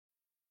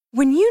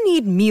When you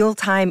need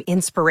mealtime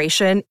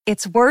inspiration,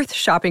 it's worth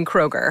shopping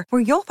Kroger,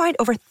 where you'll find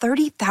over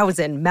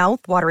 30,000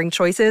 mouth-watering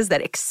choices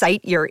that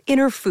excite your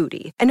inner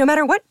foodie. And no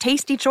matter what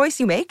tasty choice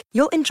you make,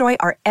 you'll enjoy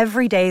our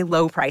everyday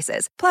low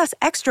prices, plus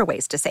extra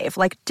ways to save,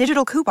 like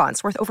digital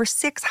coupons worth over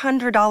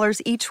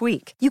 $600 each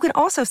week. You can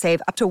also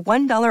save up to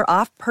 $1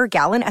 off per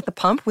gallon at the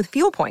pump with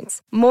fuel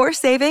points. More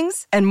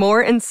savings and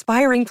more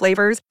inspiring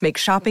flavors make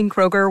shopping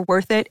Kroger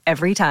worth it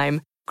every time.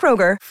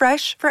 Kroger,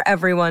 fresh for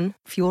everyone.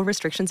 Fuel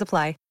restrictions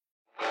apply.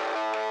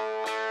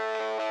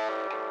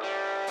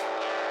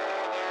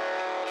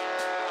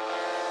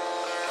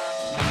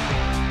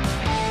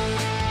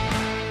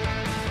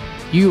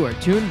 You are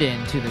tuned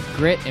in to the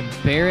Grit and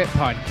Bear It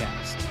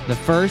podcast, the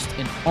first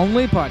and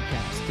only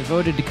podcast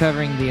devoted to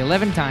covering the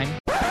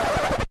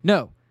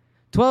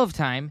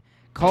 12-time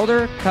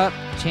Calder Cup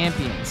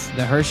champions,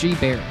 the Hershey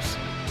Bears.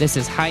 This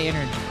is high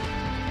energy,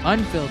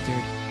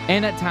 unfiltered,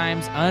 and at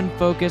times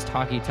unfocused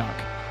hockey talk.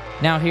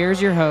 Now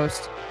here's your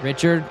host,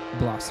 Richard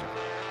Blosser.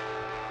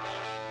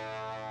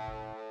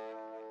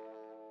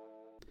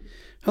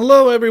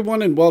 Hello,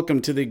 everyone, and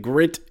welcome to the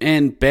Grit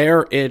and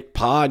Bear It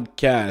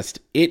podcast.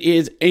 It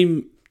is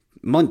a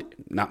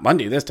not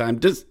Monday this time,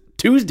 just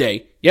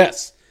Tuesday.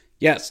 Yes,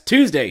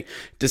 Tuesday,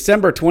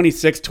 December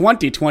 26,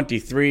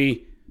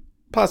 2023.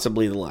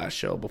 Possibly the last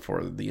show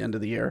before the end of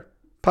the year.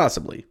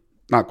 Possibly.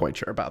 Not quite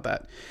sure about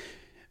that.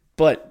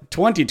 But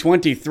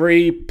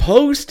 2023,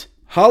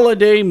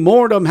 post-holiday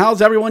mortem.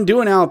 How's everyone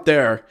doing out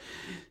there?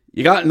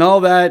 You gotten all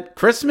that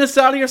Christmas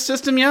out of your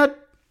system yet?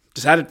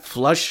 Just had it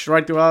flush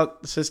right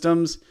throughout the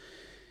systems.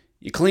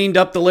 You cleaned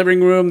up the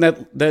living room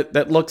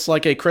that looks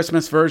like a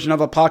Christmas version of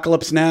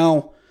Apocalypse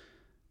Now.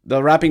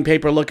 The wrapping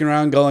paper looking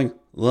around going,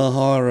 the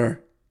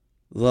horror.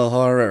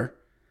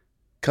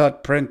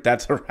 Cut, print,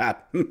 that's a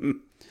wrap.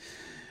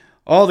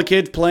 All the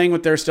kids playing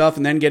with their stuff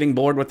and then getting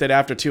bored with it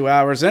after 2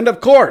 hours. And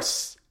of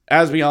course,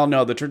 as we all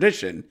know, the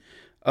tradition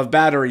of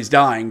batteries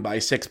dying by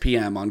 6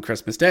 p.m. on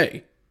Christmas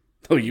Day.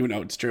 Oh, you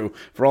know it's true.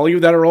 For all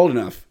you that are old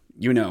enough,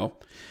 you know.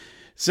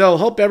 So,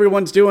 hope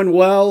everyone's doing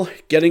well,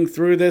 getting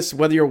through this.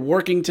 Whether you're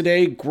working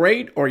today,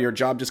 great, or your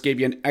job just gave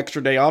you an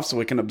extra day off so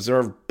we can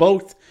observe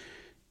both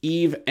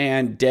Eve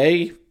and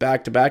day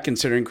back to back,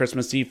 considering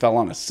Christmas Eve fell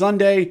on a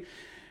Sunday.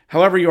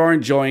 However you are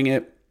enjoying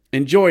it,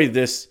 enjoy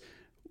this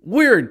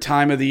weird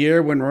time of the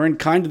year when we're in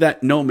kind of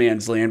that no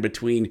man's land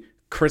between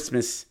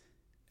Christmas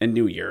and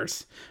New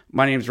Year's.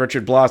 My name is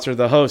Richard Blosser,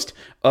 the host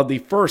of the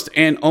first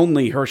and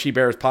only Hershey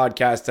Bears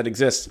podcast that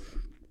exists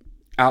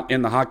out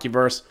in the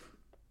hockeyverse.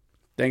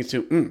 Thanks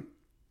to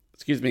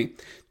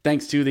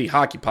the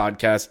Hockey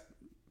Podcast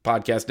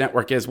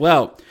Network as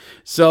well.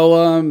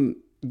 So,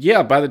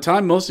 by the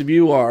time most of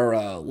you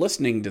are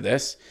listening to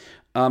this,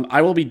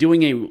 I will be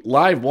doing a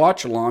live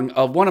watch-along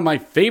of one of my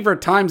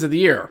favorite times of the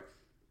year.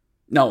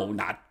 No,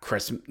 not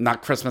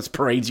Christmas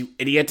parades, you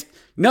idiot.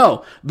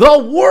 No, the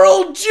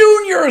World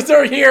Juniors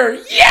are here.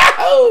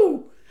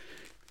 Yahoo!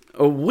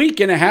 A week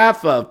and a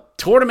half of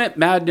tournament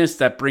madness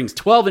that brings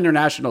 12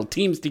 international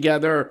teams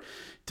together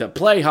to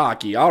play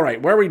hockey. All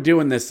right, where are we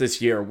doing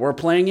this year? We're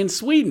playing in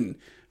Sweden.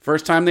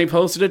 First time they've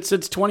hosted it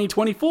since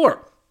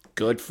 2024.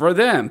 Good for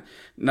them.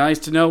 Nice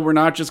to know we're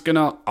not just going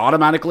to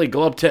automatically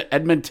go up to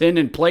Edmonton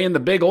and play in the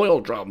big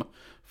oil drum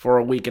for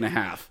a week and a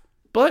half.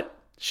 But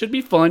should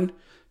be fun.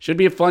 Should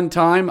be a fun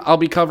time. I'll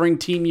be covering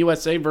Team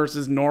USA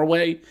versus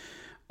Norway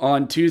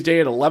on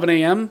Tuesday at 11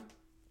 a.m.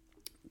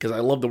 because I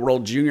love the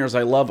World Juniors.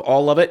 I love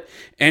all of it.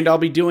 And I'll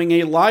be doing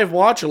a live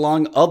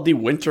watch-along of the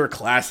Winter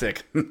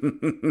Classic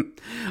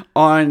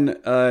on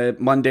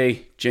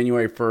Monday,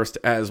 January 1st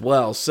as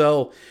well.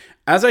 So,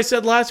 as I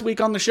said last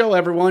week on the show,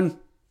 everyone,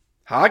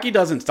 hockey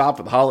doesn't stop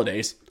for the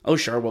holidays. Oh,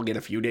 sure, we'll get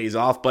a few days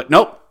off, but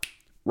nope,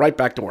 right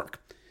back to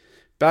work.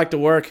 Back to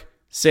work.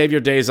 Save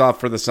your days off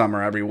for the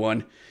summer,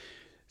 everyone.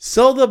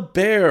 So the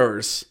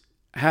Bears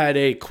had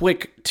a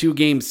quick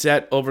 2-game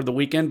set over the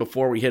weekend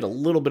before we hit a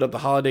little bit of the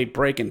holiday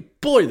break, and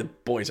boy, the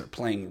boys are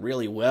playing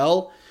really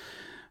well.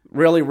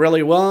 Really,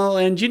 really well.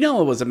 And it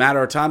was a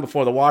matter of time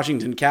before the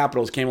Washington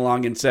Capitals came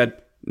along and said,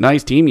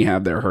 nice team you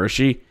have there,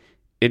 Hershey.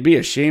 It'd be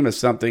a shame if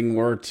something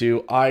were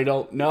to,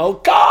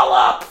 call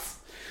ups.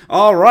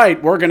 All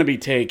right, we're going to be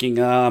taking,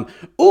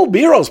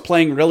 Miro's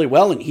playing really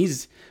well, and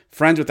he's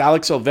friends with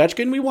Alex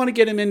Ovechkin. We want to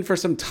get him in for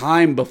some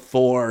time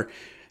before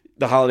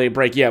the holiday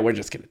break. Yeah, we're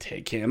just going to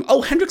take him.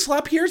 Oh, Hendrix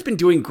Lapierre's been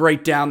doing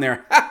great down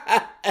there.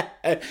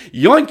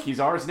 Yoink, he's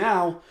ours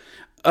now.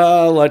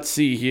 Let's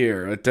see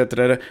here.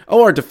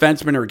 Oh, our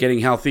defensemen are getting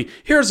healthy.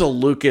 Here's a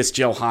Lucas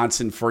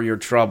Johansson for your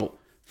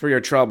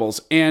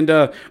troubles.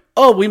 And,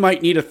 we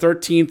might need a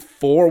 13th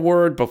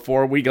forward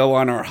before we go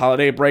on our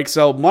holiday break.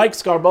 So, Mike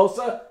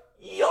Scarbosa,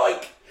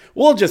 yoink.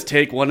 We'll just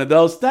take one of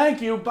those.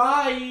 Thank you.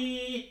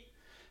 Bye.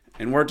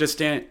 And we're just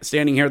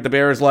standing here at the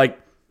Bears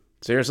like,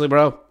 seriously,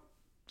 bro?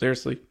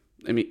 Seriously?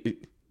 I mean,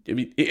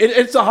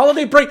 it's a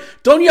holiday break.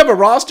 Don't you have a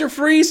roster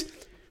freeze?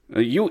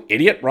 You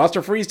idiot.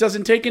 Roster freeze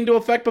doesn't take into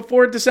effect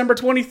before December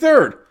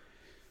 23rd.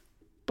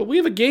 But we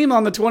have a game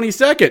on the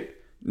 22nd.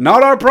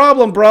 Not our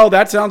problem, bro.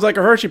 That sounds like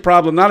a Hershey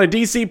problem, not a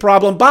DC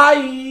problem.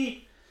 Bye!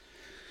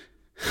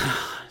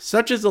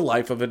 Such is the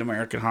life of an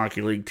American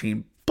Hockey League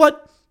team.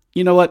 But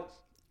you know what?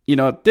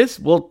 This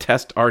will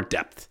test our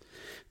depth.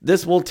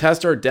 This will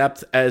test our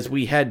depth as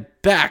we head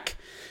back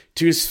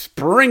to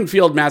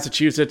Springfield,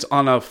 Massachusetts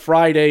on a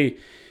Friday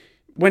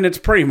when it's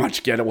pretty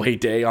much getaway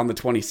day on the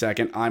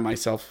 22nd. I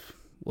myself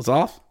was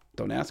off.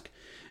 Don't ask.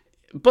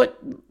 But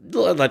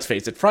let's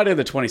face it, Friday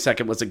the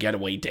 22nd was a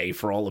getaway day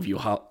for all of you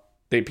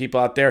holiday people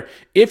out there.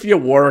 If you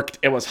worked,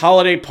 it was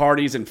holiday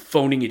parties and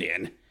phoning it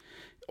in.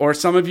 Or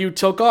some of you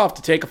took off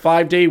to take a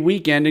 5-day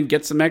weekend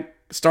and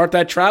start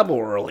that travel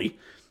early.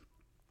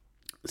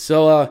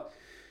 So,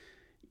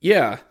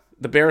 yeah,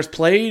 the Bears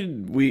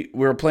played. We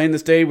were playing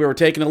this day. We were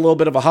taking a little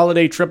bit of a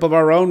holiday trip of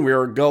our own. We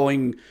were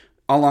going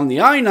along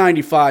the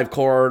I-95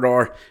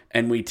 corridor,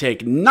 and we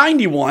take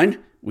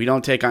 91. We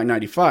don't take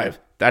I-95.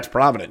 That's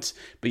Providence.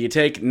 But you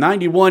take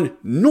 91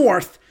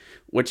 north,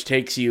 which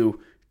takes you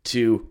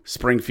to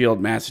Springfield,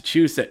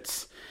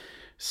 Massachusetts.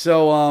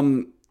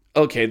 So,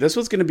 okay, this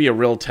was going to be a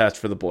real test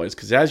for the boys,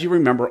 because as you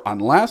remember on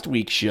last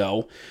week's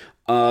show,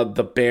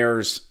 the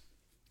Bears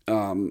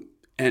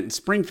and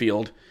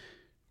Springfield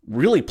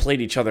really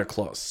played each other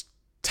close.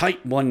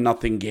 Tight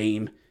 1-0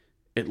 game.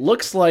 It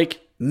looks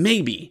like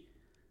maybe,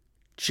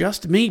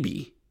 just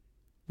maybe,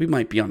 we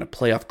might be on a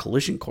playoff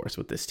collision course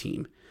with this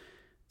team.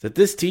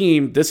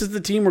 This is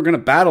the team we're going to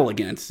battle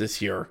against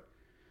this year.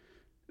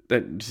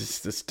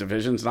 This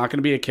division's not going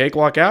to be a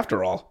cakewalk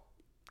after all.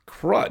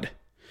 Crud.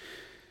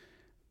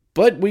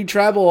 But we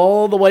travel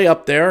all the way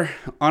up there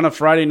on a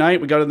Friday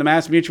night. We go to the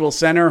Mass Mutual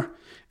Center,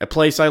 a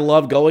place I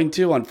love going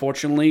to.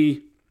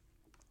 Unfortunately,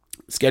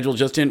 schedule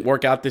just didn't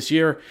work out this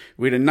year.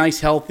 We had a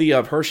nice, healthy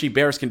Hershey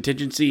Bears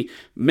contingency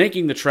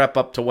making the trip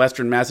up to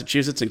Western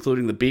Massachusetts,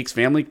 including the Beeks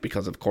family,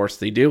 because of course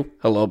they do.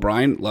 Hello,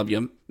 Brian. Love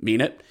you. Mean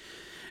it.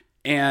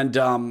 And,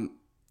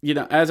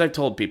 as I've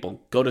told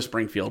people, go to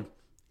Springfield.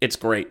 It's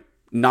great.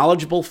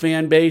 Knowledgeable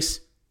fan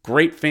base,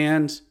 great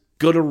fans,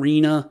 good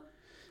arena.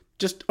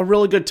 Just a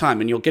really good time,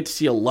 and you'll get to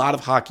see a lot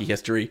of hockey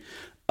history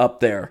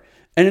up there.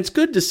 And it's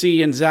good to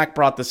see, and Zach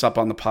brought this up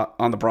on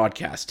the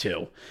broadcast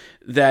too,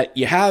 that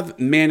you have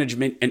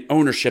management and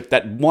ownership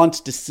that wants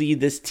to see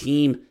this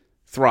team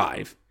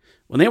thrive.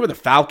 When they were the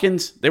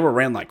Falcons, they were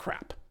ran like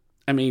crap.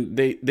 I mean,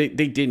 they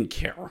didn't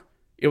care.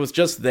 It was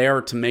just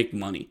there to make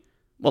money.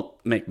 Well,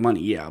 make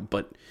money, yeah,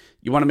 but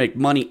you want to make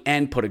money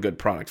and put a good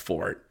product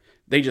for it.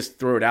 They just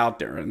threw it out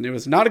there, and it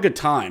was not a good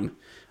time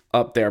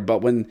up there.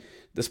 But when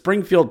the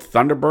Springfield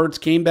Thunderbirds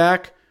came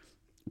back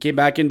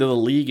into the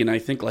league in, I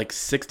think, like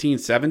 16,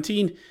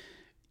 17,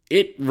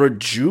 it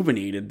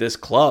rejuvenated this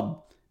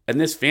club. And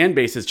this fan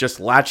base has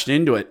just latched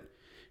into it.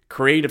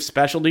 Creative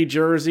specialty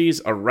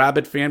jerseys, a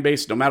rabid fan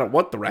base, no matter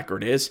what the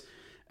record is.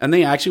 And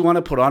they actually want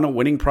to put on a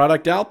winning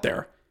product out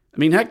there. I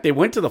mean, heck, they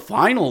went to the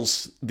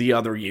finals the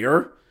other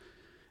year.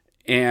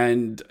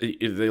 And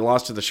they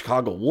lost to the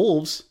Chicago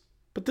Wolves.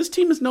 But this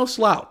team is no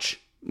slouch,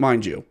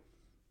 mind you.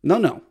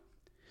 No.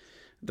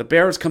 The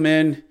Bears come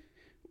in.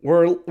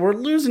 We're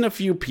losing a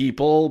few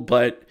people,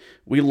 but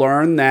we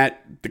learn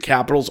that the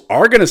Capitals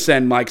are going to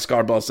send Mike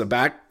Scarbosa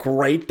back.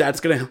 Great. That's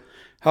going to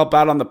help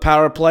out on the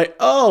power play.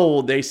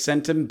 Oh, they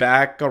sent him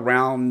back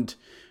around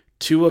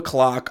 2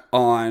 o'clock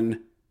on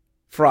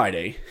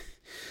Friday.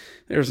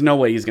 There's no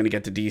way he's going to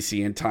get to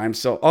D.C. in time.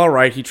 So, all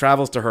right, he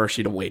travels to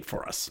Hershey to wait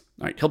for us.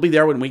 All right, he'll be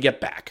there when we get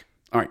back.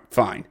 All right,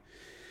 fine.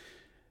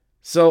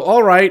 So,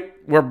 all right,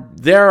 we're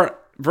there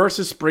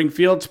versus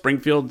Springfield.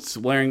 Springfield's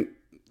wearing...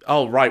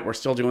 Oh, right, we're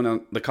still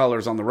doing the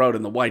colors on the road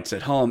and the whites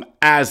at home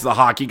as the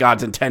hockey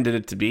gods intended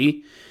it to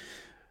be.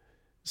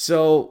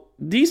 So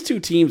these two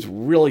teams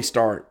really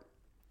start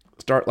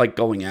like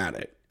going at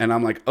it. And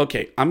I'm like,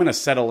 okay, I'm going to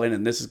settle in,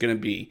 and this is going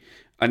to be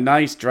a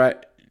nice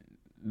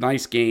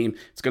game.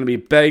 It's going to be a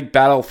big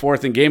battle,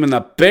 fourth and game. And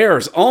the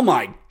Bears, oh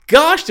my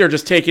gosh, they're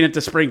just taking it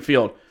to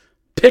Springfield.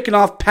 Picking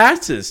off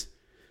passes.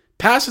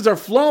 Passes are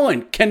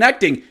flowing,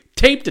 connecting,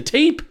 tape to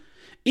tape.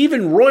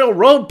 Even Royal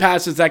Road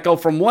passes that go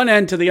from one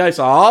end to the ice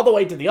all the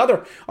way to the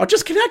other are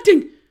just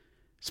connecting.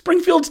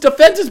 Springfield's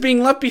defense is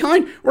being left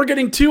behind. We're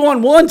getting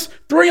 2-on-1s,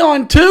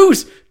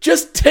 3-on-2s,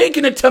 just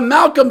taking it to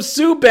Malcolm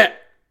Subban.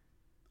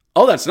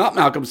 Oh, that's not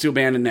Malcolm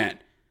Subban in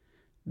net.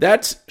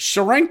 That's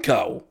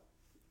Sharenko.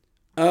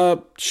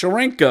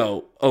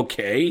 Sharenko,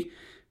 okay.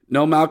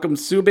 No Malcolm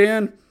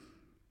Subban.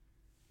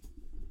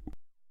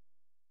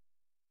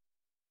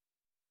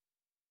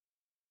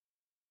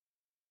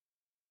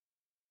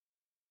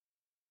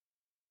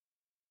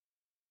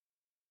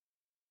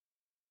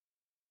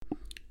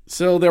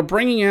 So they're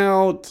bringing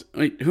out,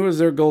 who is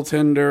their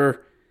goaltender?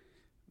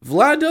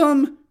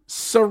 Vladim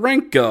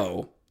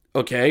Sharenko.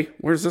 Okay,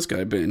 where's this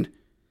guy been?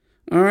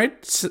 All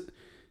right,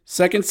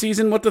 second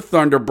season with the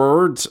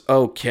Thunderbirds.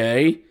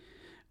 Okay.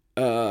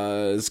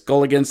 His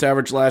goal against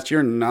average last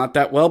year, not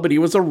that well, but he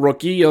was a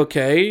rookie.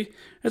 Okay.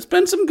 It's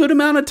been some good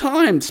amount of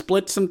time.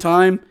 Split some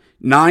time.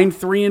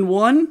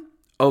 9-3-1.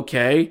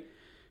 Okay.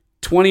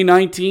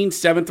 2019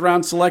 7th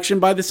round selection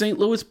by the St.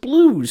 Louis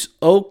Blues.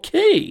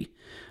 Okay.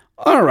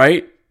 All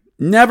right.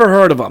 Never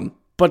heard of him,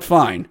 but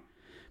fine.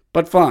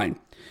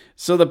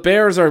 So the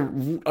Bears are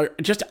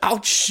just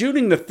out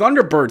shooting the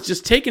Thunderbirds,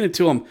 just taking it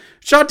to them.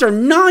 Shots are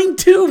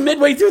 9-2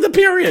 midway through the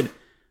period.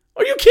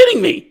 Are you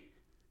kidding me?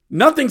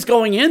 Nothing's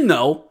going in,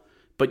 though.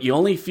 But you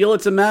only feel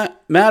it's a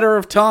matter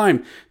of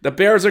time. The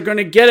Bears are going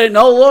to get it. And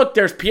oh, look,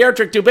 there's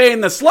Pierre-Trick Dubé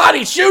in the slot.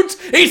 He shoots.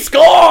 He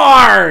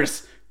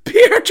scores!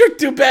 Pierre-Trick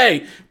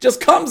Dubé just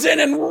comes in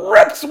and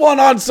rips one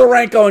on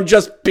Sorenko and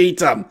just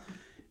beats him.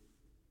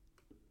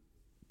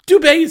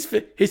 Dubé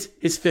is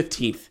his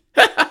 15th.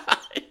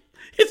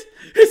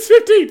 His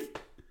 15th.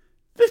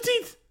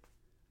 15th.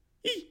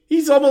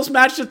 He's almost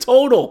matched the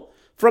total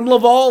from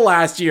Laval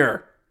last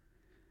year.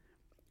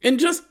 And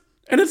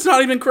it's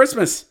not even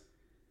Christmas.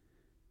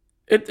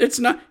 It's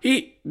not,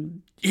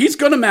 he's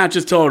going to match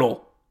his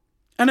total.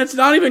 And it's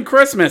not even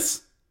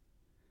Christmas.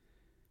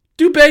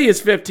 Dubé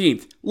is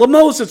 15th.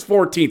 Lemos is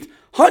 14th.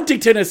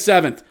 Huntington is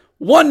 7th.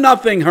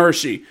 1-0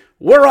 Hershey.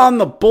 We're on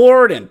the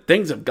board, and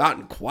things have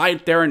gotten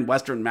quiet there in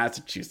Western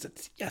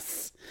Massachusetts.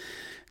 Yes.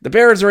 The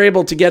Bears are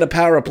able to get a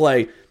power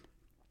play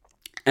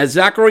as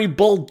Zachary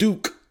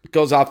Bolduc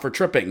goes off for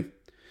tripping.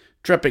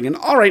 And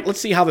all right,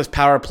 let's see how this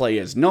power play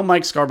is. No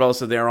Mike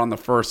Scarbosa there on the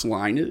first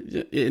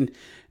line. And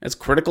as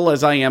critical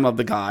as I am of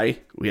the guy,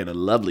 we had a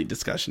lovely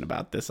discussion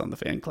about this on the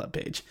fan club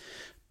page.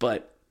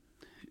 But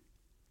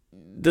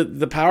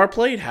the power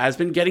play has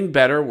been getting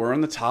better. We're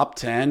in the top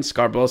 10.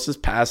 Scarbosa's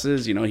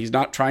passes, he's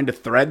not trying to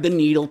thread the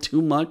needle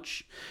too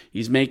much.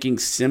 He's making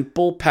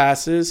simple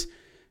passes.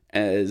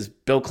 As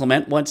Bill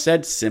Clement once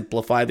said,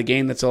 simplify the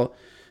game. That's all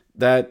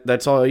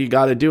you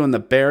got to do. And the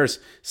Bears'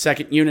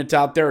 second unit's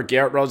out there.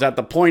 Garrett Rose at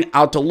the point,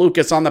 out to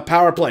Lucas on the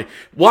power play.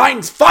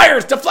 Wines,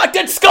 fires,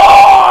 deflected,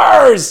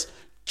 scores!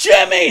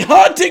 Jimmy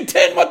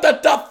Huntington with the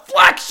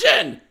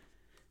deflection!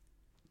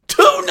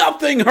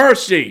 2-0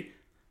 Hershey.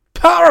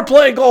 Power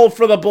play goal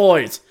for the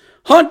boys.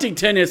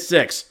 Huntington is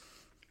 6.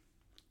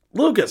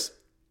 Lucas,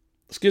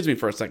 excuse me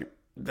for a second.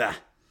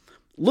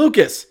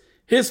 Lucas,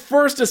 his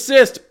first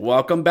assist.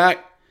 Welcome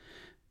back,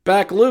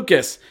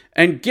 Lucas.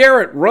 And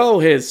Garrett Rowe,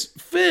 his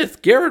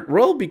 5th. Garrett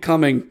Rowe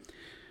becoming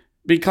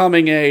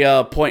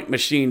a point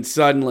machine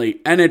suddenly.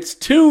 And it's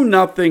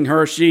 2-0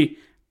 Hershey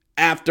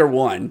after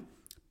 1.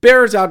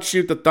 Bears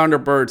outshoot the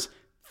Thunderbirds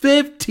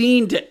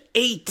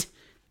 15-8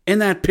 in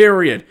that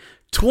period.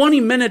 20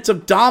 minutes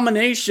of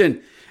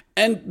domination.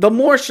 And the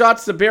more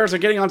shots the Bears are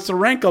getting on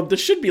Sorenko, this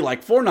should be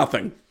like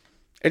 4-0.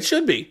 It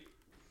should be.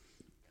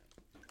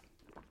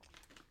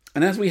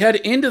 And as we head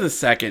into the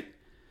second,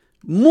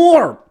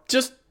 more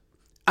just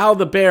out of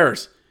the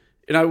Bears.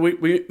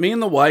 Me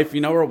and the wife,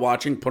 we're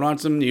watching, put on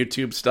some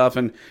YouTube stuff,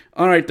 and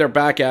all right, they're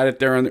back at it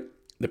there in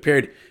the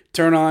period.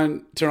 Turn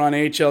on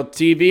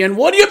HLTV, and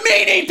what do you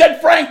mean Ethan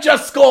Frank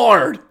just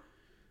scored?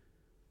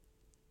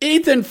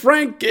 Ethan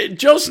Frank,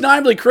 Joe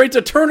Snively creates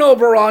a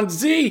turnover on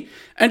Z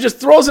and just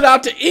throws it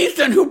out to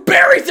Ethan, who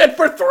buries it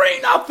for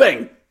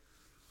 3-0.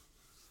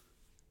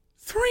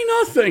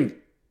 3-0.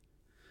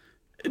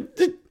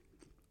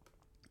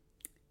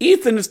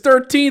 Ethan is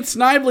 13th.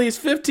 Snively is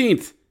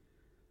 15th.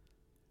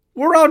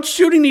 We're out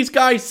shooting these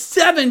guys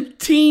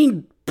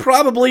 17,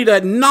 probably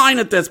to 9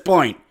 at this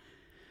point.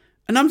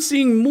 And I'm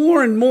seeing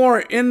more and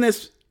more in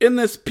this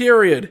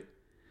period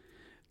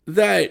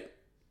that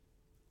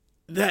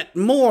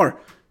more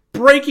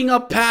breaking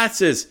up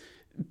passes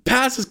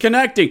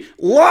connecting,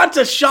 lots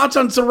of shots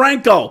on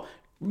Sorenko,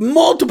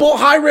 multiple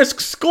high-risk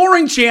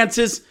scoring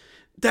chances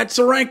that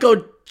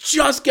Sorenko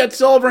just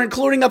gets over,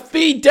 including a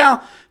feed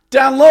down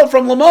low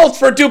from Lemos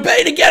for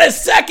Dubé to get his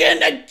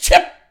second and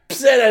chips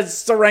it as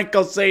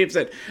Sorenko saves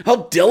it. How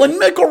Dylan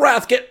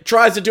Mickelrath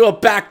tries to do a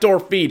backdoor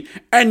feed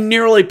and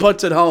nearly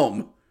puts it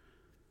home.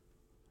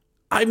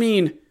 I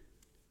mean,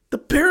 the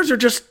Bears are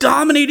just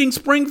dominating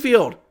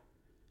Springfield.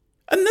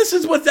 And this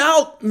is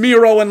without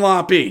Miro and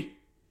Loppy.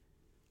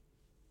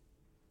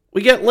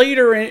 We get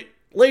later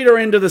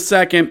into the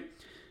second,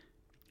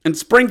 and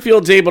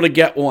Springfield's able to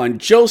get one.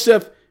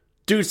 Joseph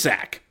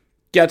Dusak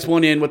gets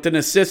one in with an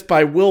assist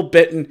by Will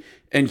Bitton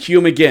and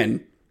Hugh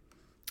McGinn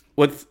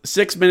with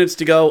 6 minutes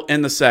to go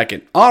in the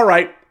second. All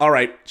right.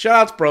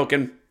 Shutout's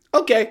broken.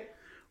 Okay,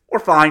 we're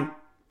fine.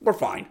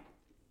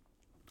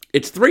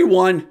 It's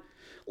 3-1.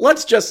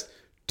 Let's just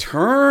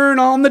turn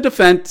on the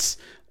defense.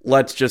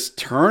 Let's just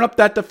turn up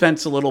that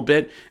defense a little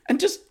bit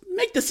and just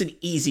make this an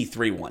easy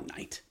 3-1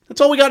 night.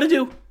 That's all we got to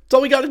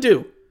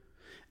do.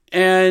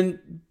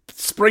 And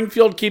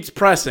Springfield keeps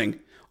pressing.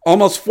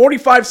 Almost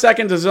 45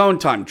 seconds of zone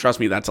time.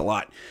 Trust me, that's a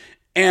lot.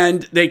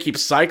 And they keep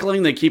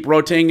cycling. They keep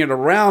rotating it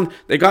around.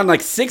 They've gotten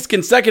like 6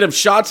 consecutive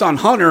shots on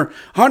Hunter.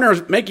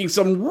 Hunter's making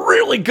some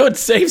really good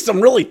saves, some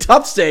really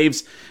tough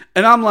saves.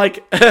 And I'm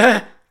like,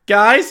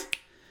 guys,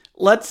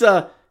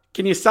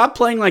 can you stop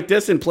playing like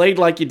this and play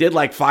like you did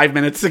like 5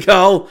 minutes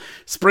ago?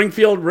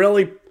 Springfield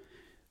really,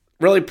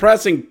 really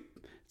pressing.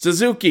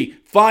 Suzuki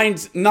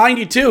finds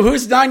 92.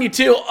 Who's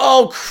 92?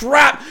 Oh,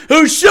 crap.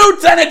 Who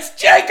shoots? And it's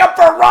Jacob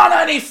Verona,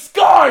 and he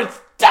scores.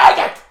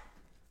 Dang it.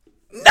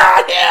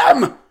 Not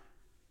him.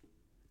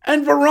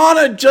 And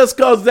Verona just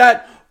goes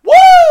that,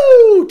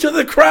 woo, to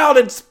the crowd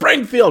in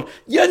Springfield.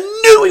 You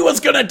knew he was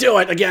going to do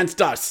it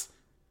against us.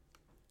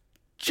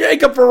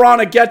 Jacob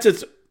Verana gets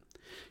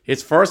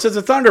his first as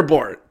a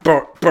Thunderbird.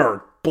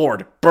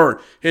 Bird.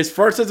 His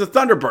first as a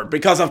Thunderbird,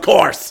 because of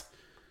course.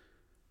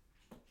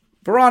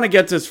 Verana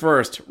gets his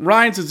first.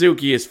 Ryan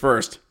Suzuki is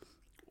first.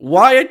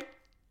 Wyatt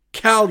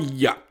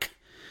Kalyuk.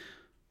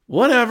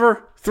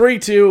 Whatever.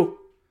 3-2.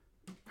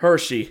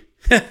 Hershey.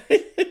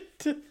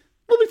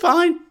 We'll be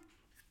fine.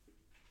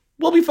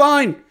 We'll be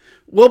fine.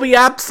 We'll be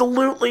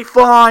absolutely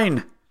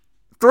fine.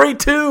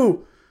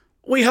 3-2.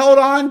 We held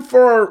on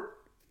for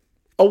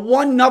a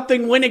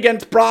 1-0 win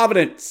against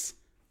Providence.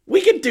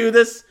 We can do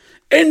this.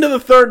 Into the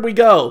third we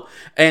go.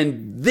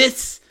 And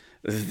this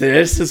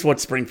is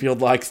what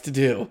Springfield likes to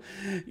do.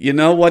 You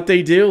know what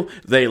they do?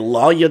 They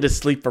lull you to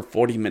sleep for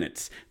 40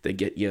 minutes. They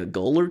get you a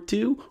goal or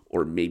two,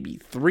 or maybe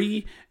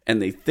 3,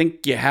 and they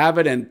think you have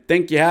it and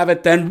think you have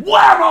it. Then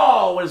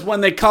whammo is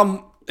when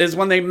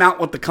they mount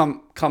with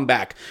the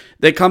comeback.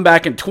 They come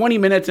back in 20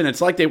 minutes, and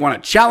it's like they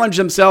want to challenge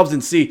themselves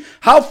and see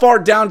how far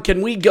down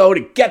can we go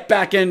to get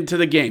back into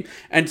the game.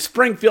 And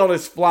Springfield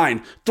is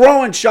flying,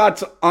 throwing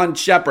shots on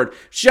Shepard.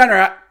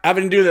 Schenner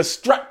having to do the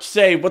stretch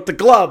save with the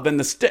glove and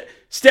the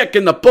stick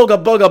and the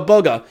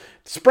booga.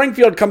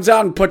 Springfield comes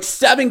out and puts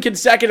 7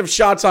 consecutive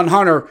shots on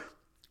Hunter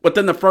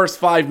within the first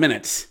 5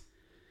 minutes.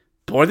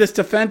 Boy, this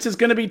defense is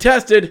going to be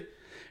tested.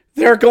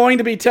 They're going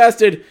to be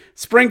tested.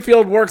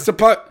 Springfield works the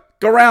puck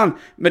around.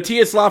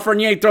 Matthias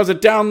Lafreniere throws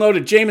it down low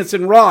to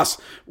Jamison Ross.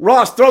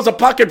 Ross throws a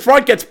puck in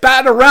front, gets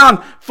batted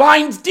around,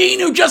 finds Dean,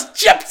 who just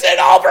chips it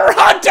over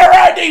Hunter,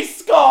 and he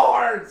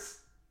scores!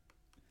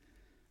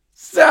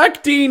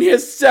 Zach Dean,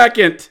 his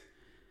second.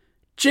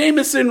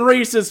 Jamison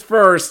Reese is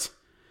first.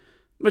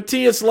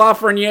 Matthias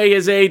Lafreniere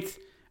is 8th.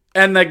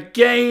 And the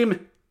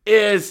game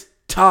is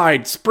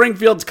tied.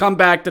 Springfield's come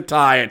back to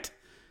tie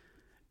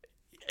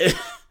it.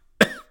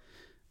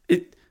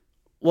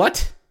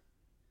 What?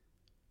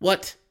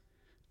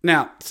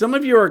 Now, some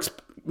of you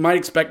might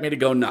expect me to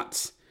go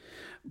nuts.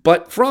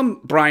 But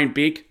from Brian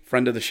Beek,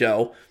 friend of the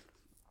show,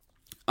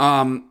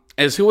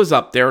 as who was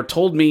up there,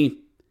 told me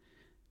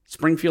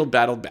Springfield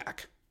battled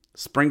back.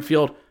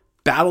 Springfield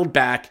battled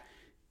back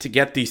to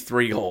get these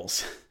 3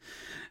 goals.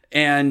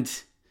 And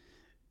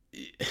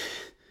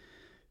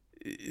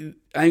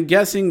I'm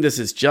guessing this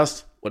is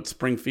just what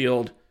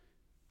Springfield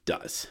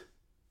does.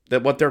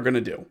 That what they're going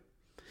to do.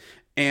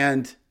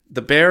 And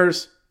the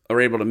Bears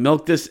are able to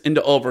milk this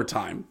into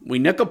overtime. We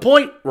nick a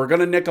point, we're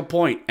going to nick a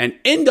point. And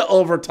into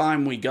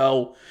overtime we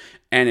go.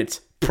 And it's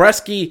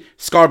Presky,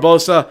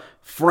 Scarbosa,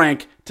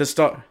 Frank to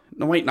start.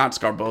 No, wait, not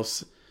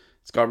Scarbosa.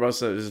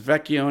 Scarbosa is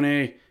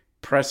Vecchione,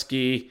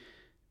 Presky,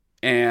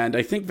 and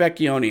I think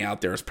Vecchione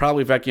out there. It's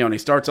probably Vecchione.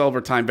 Starts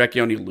overtime.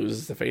 Vecchione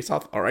loses the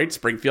faceoff. All right,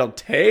 Springfield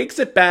takes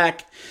it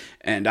back.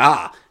 And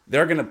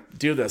they're going to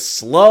do the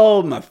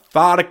slow,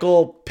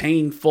 methodical,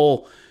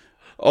 painful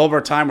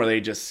overtime where they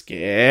just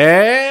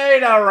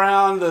skate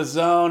around the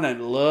zone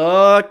and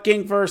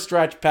looking for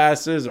stretch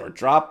passes or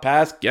drop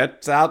pass,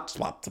 gets out,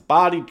 swaps the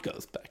body,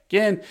 goes back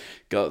in,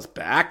 goes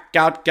back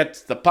out,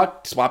 gets the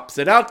puck, swaps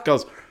it out,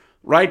 goes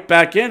right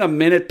back in. A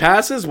minute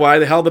passes. Why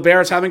the hell the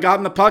Bears haven't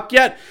gotten the puck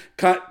yet?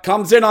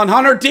 Comes in on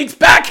Hunter. Deeks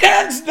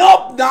backhands.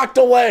 Nope. Knocked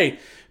away.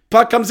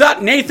 Puck comes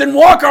out. Nathan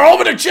Walker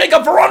over to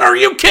Jacob Verona. Are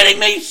you kidding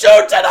me?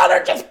 Shoots and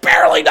Hunter just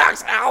barely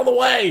knocks it out of the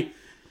way.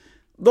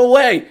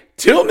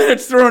 2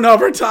 minutes through an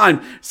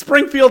overtime.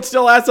 Springfield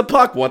still has the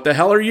puck. What the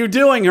hell are you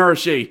doing,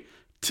 Hershey?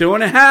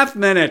 2.5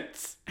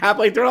 minutes.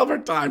 Halfway through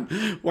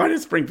overtime. Why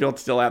does Springfield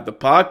still have the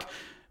puck?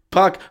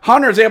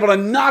 Hunter's able to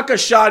knock a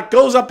shot,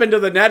 goes up into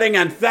the netting,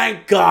 and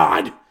thank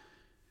God.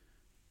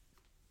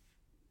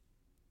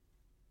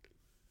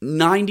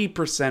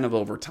 90% of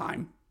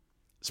overtime,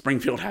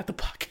 Springfield had the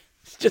puck.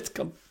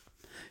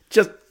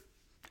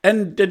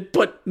 And it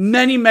put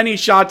many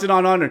shots in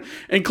on Hunter,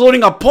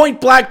 including a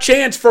point-blank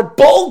chance for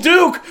Bull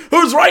Duke,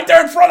 who's right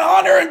there in front of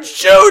Hunter and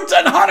shoots,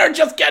 and Hunter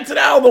just gets it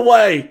out of the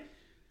way.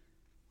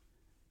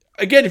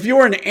 Again, if you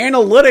were an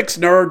analytics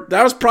nerd,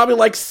 that was probably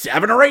like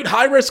 7 or 8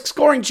 high-risk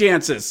scoring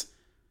chances.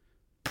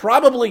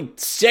 Probably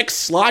 6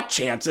 slot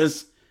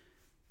chances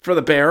for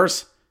the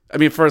Bears.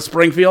 For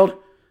Springfield.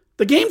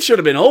 The game should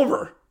have been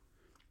over.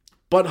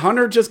 But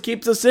Hunter just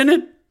keeps us in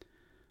it.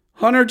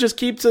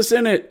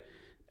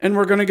 And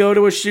we're going to go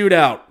to a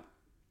shootout.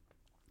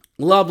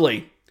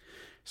 Lovely.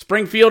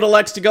 Springfield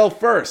elects to go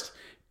first.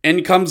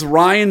 In comes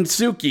Ryan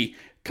Suki.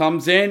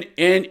 Comes in,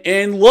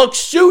 looks,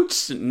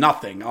 shoots.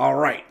 Nothing. All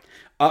right.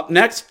 Up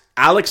next,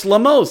 Alex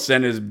Lemos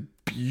and his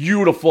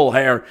beautiful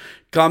hair.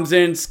 Comes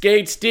in,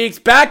 skates, deeks,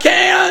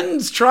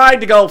 backhands.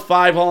 Tried to go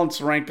 5-hole and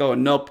Sorenko,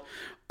 and nope.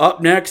 Up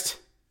next,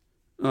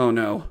 oh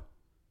no,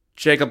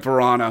 Jacob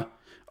Verana.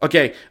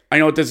 Okay, I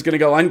know what this is going to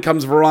go. In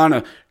comes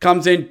Verana.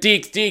 Comes in,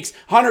 deeks.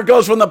 Hunter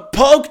goes from the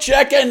poke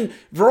check, and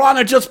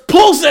Verana just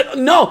pulls it.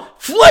 No,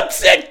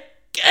 flips it,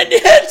 and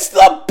hits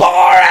the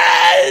bar,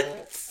 and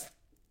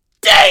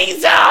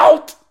stays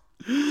out.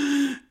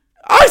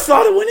 I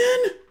thought it went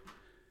in.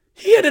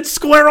 He hit it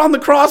square on the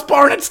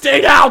crossbar, and it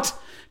stayed out.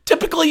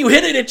 Typically, you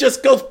hit it, it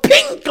just goes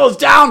ping, goes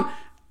down,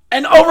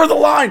 and over the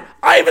line.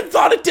 I even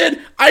thought it did.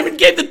 I even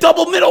gave the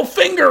double middle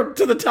finger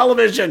to the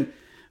television.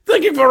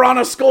 thinking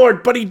Verona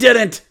scored, but he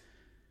didn't.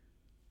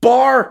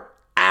 Bar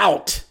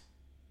out.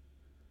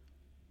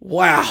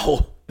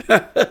 Wow.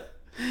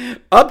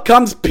 Up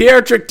comes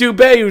Pierre-Trick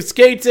Dubé, who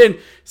skates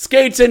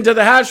into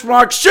the hash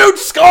mark,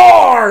 shoots,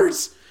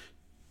 scores!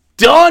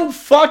 Done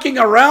fucking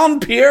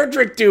around.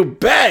 Pierre-Trick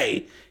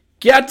Dubé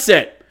gets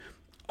it.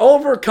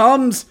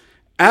 Overcomes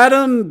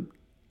Adam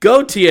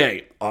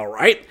Gauthier. All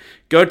right.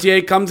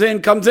 Gauthier comes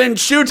in,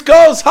 shoots,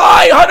 goes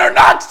high. Hunter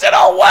knocks it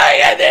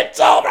away, and it's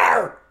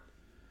over.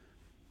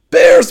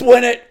 Bears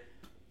win it.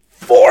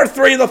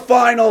 4-3 the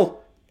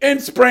final in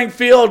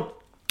Springfield.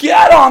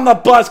 Get on the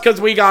bus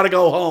because we got to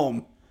go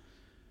home.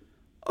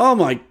 Oh,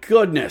 my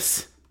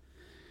goodness.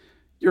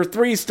 Your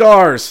 3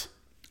 stars.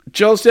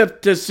 Joseph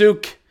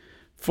Dusuk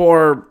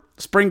for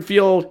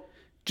Springfield,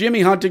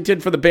 Jimmy Huntington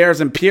for the Bears,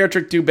 and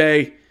Pierre-Trick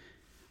Dubé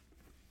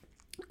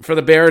for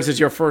the Bears is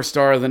your first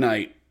star of the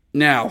night.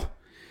 Now,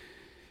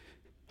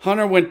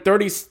 Hunter went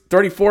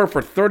 34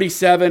 for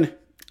 37,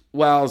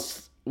 while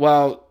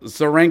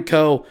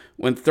Zarenko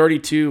went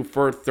 32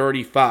 for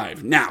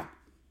 35. Now,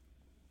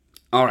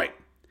 all right.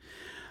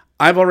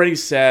 I've already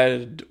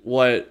said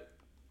what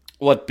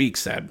Beak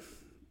said,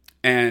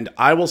 and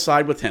I will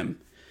side with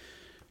him.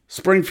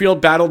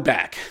 Springfield battled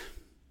back.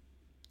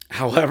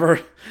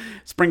 However,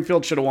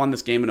 Springfield should have won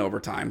this game in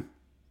overtime.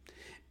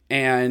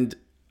 And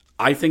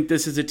I think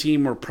this is a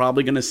team we're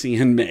probably going to see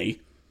in May.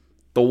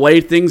 The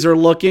way things are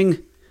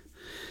looking,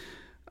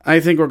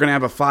 I think we're going to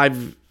have a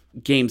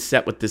 5-game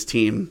set with this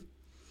team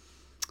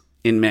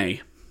in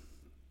May.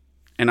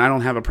 And I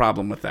don't have a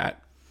problem with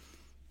that.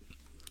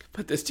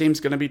 But this team's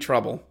going to be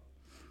trouble.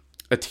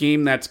 A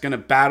team that's going to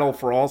battle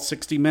for all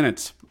 60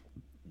 minutes.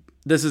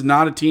 This is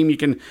not a team you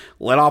can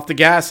let off the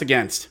gas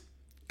against.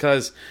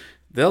 Because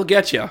they'll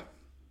get you.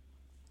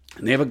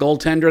 And they have a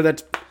goaltender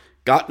that's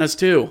gotten us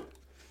too.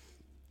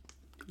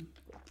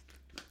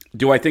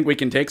 Do I think we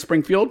can take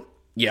Springfield?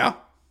 Yeah.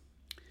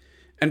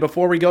 And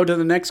before we go to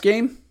the next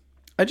game,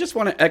 I just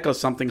want to echo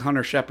something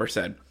Hunter Shepard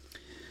said.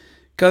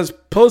 Because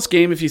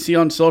post-game, if you see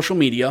on social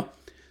media,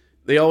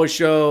 they always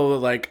show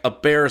like a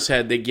Bears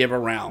head they give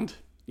around.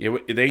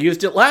 They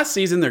used it last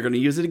season. They're going to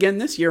use it again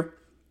this year.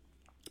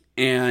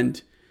 And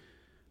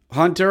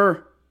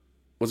Hunter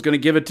was going to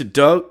give it to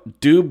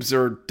Dubs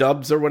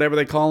or whatever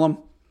they call them.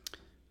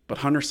 But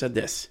Hunter said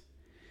this.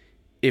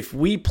 If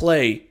we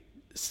play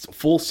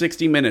full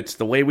 60 minutes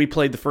the way we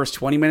played the first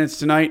 20 minutes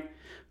tonight,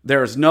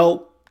 there's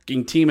no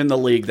team in the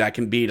league that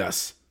can beat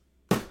us.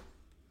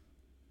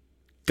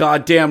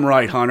 Goddamn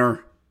right,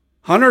 Hunter.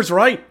 Hunter's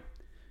right.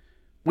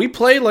 We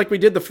play like we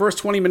did the first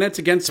 20 minutes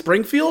against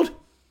Springfield.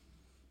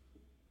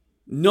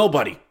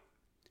 Nobody.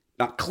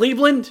 Not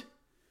Cleveland.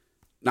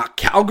 Not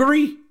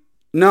Calgary.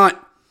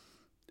 Not,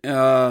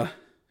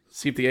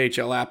 see if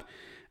the AHL app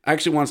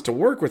actually wants to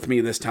work with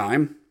me this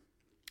time.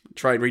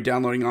 Tried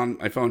re-downloading on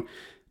my phone.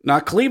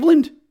 Not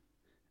Cleveland.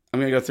 I'm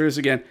going to go through this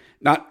again.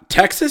 Not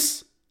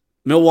Texas.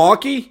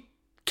 Milwaukee.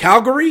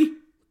 Calgary.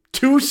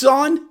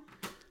 Tucson.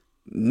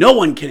 No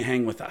one can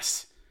hang with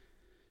us.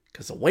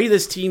 Because the way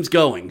this team's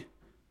going,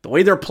 the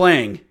way they're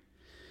playing,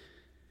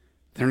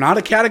 they're not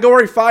a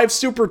Category 5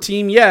 super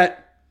team yet.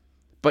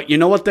 But you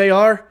know what they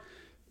are?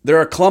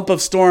 They're a clump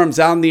of storms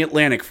out in the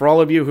Atlantic. For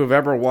all of you who've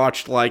ever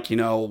watched,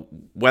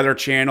 Weather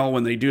Channel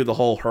when they do the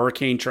whole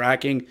hurricane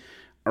tracking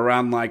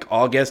around,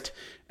 August,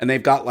 and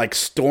they've got,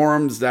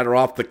 storms that are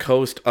off the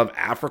coast of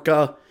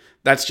Africa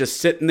that's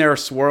just sitting there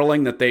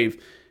swirling that they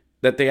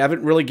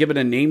haven't really given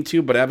a name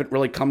to, but haven't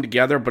really come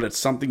together, but it's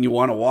something you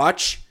want to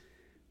watch.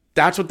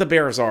 That's what the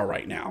Bears are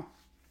right now.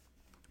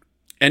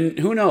 And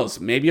who knows,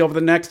 maybe over the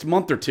next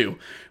month or two,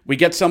 we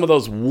get some of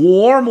those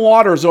warm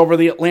waters over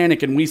the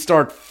Atlantic and we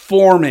start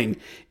forming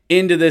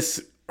into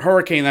this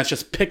hurricane that's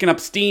just picking up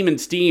steam and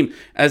steam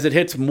as it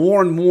hits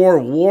more and more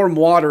warm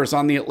waters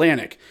on the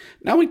Atlantic.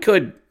 Now we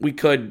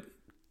could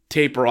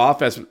taper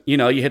off as, you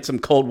hit some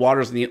cold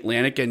waters in the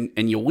Atlantic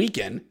and you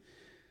weaken.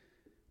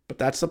 But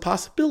that's the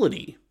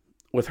possibility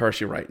with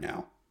Hershey right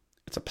now.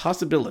 It's a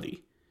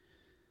possibility.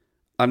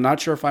 I'm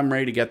not sure if I'm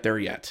ready to get there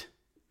yet.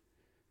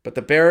 But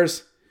the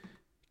Bears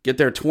get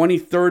their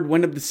 23rd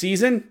win of the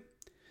season,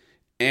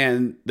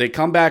 and they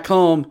come back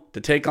home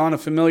to take on a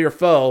familiar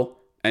foe,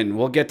 and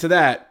we'll get to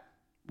that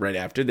right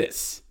after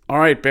this. All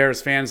right,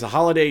 Bears fans, the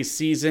holiday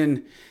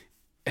season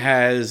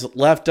has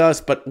left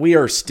us, but we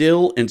are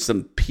still in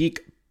some peak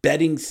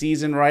betting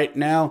season right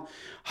now.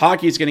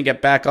 Hockey is going to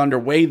get back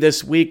underway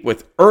this week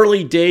with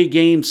early day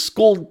games,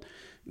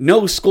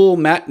 no school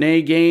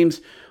matinee games,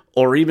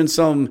 or even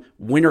some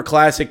Winter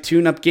Classic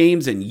tune-up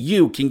games, and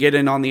you can get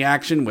in on the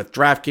action with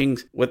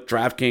DraftKings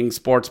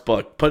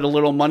Sportsbook. Put a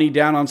little money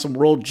down on some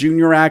World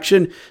Junior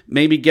action,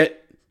 maybe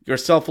get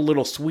yourself a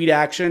little sweet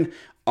action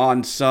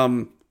on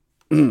some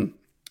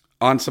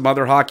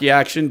other hockey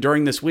action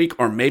during this week,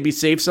 or maybe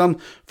save some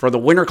for the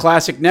Winter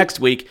Classic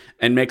next week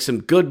and make some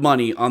good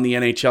money on the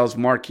NHL's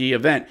marquee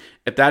event.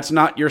 If that's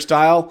not your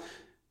style,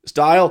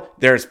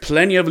 there's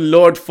plenty of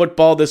Lord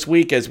football this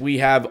week as we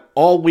have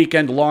all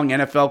weekend long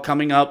NFL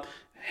coming up.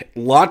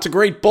 Lots of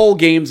great bowl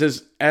games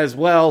as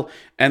well,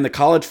 and the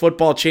college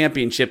football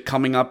championship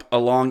coming up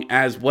along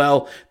as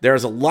well.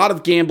 There's a lot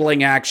of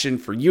gambling action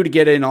for you to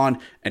get in on,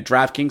 and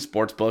DraftKings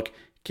Sportsbook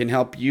can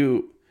help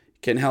you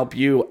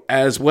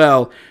as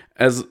well.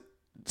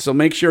 So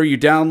make sure you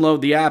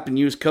download the app and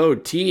use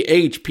code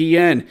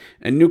THPN,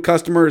 and new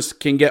customers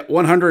can get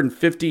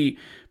 $150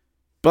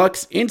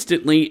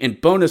 instantly in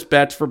bonus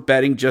bets for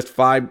betting just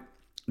 $5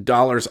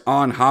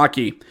 on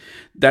hockey.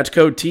 That's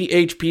code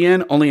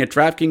THPN only at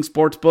DraftKings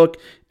Sportsbook,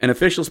 an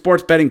official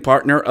sports betting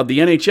partner of the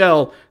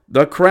NHL.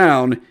 The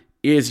crown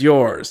is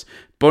yours.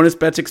 Bonus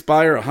bets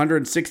expire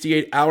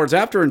 168 hours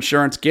after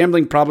insurance.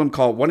 Gambling problem?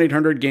 Call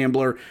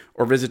 1-800-GAMBLER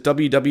or visit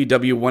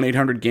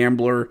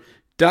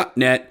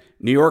www.1800gambler.net.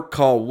 New York,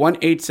 call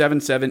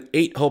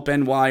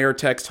 1-877-8-HOPE-NY or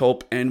text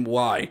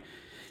HOPE-NY.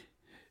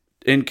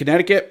 In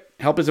Connecticut,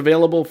 help is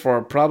available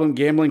for problem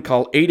gambling.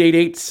 Call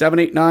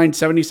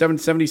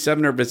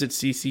 888-789-7777 or visit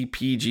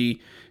ccpg.org.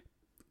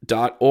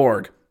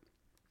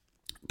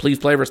 Please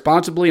play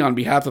responsibly on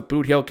behalf of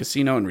Boot Hill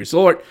Casino and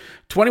Resort.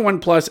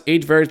 21 plus,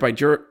 age varies by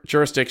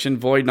jurisdiction,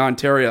 void in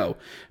Ontario.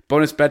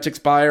 Bonus bets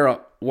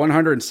expire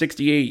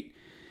 168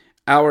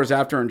 hours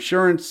after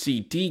insurance.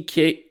 See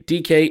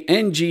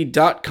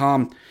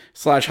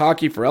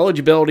dkng.com/hockey for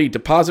eligibility,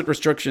 deposit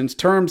restrictions,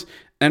 terms,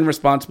 and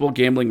responsible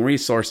gambling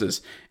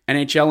resources.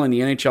 NHL and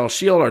the NHL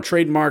Shield are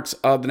trademarks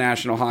of the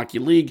National Hockey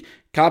League.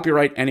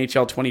 Copyright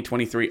NHL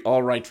 2023,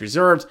 all rights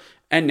reserved.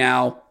 And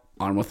now,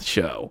 on with the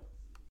show.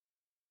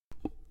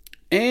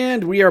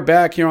 And we are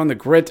back here on the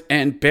Grit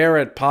and Bear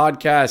It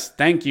podcast.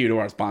 Thank you to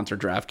our sponsor,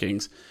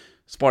 DraftKings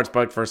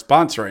Sportsbook, for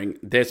sponsoring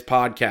this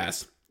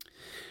podcast.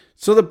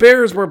 So the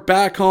Bears were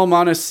back home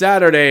on a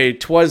Saturday.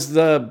 'Twas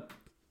the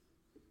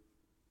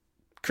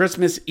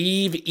Christmas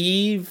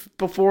Eve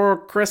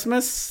before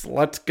Christmas.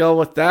 Let's go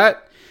with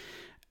that.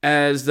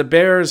 As the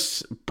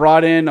Bears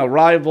brought in a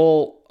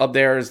rival of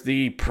theirs,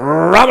 the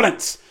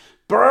Providence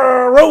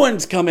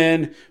Bruins, come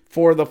in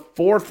for the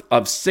fourth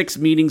of 6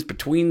 meetings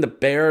between the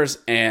Bears,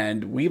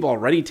 and we've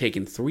already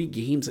taken 3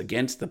 games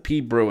against the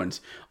P Bruins.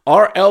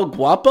 Are El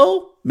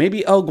Guapo?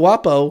 Maybe El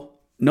Guapo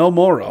no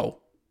moro.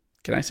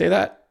 Can I say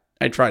that?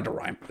 I tried to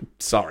rhyme.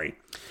 Sorry.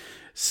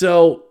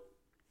 So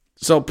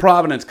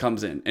Providence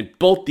comes in, and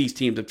both these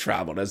teams have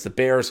traveled. As the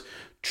Bears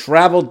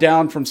traveled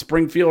down from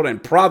Springfield,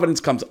 and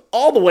Providence comes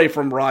all the way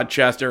from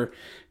Rochester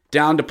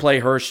down to play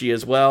Hershey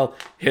as well.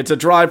 It's a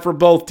drive for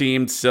both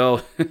teams,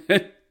 so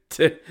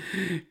to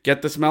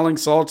get the smelling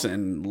salts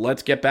and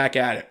let's get back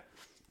at it.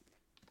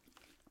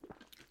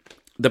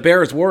 The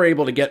Bears were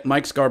able to get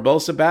Mike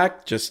Scarbosa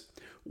back, just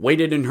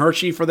waited in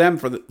Hershey for them,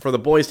 for the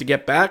boys to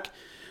get back.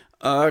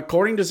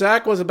 According to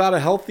Zach, was about a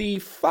healthy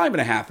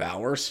 5.5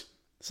 hours.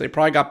 So they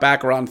probably got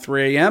back around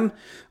 3 a.m.,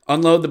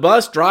 unload the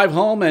bus, drive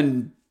home,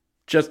 and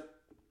just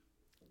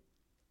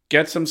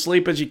get some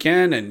sleep as you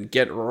can and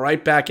get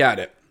right back at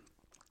it.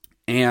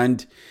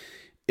 And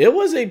it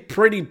was a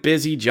pretty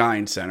busy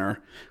Giant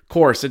Center. Of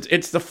course,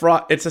 it's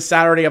a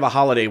Saturday of a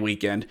holiday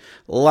weekend.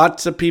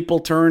 Lots of people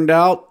turned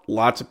out.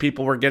 Lots of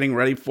people were getting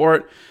ready for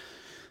it.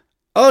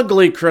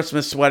 Ugly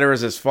Christmas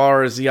sweaters as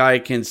far as the eye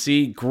can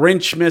see.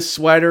 Grinchmas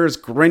sweaters,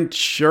 Grinch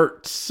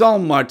shirts, so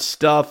much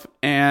stuff.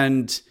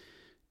 And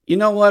you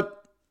know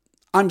what?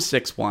 I'm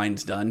 6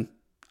 wines done.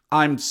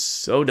 I'm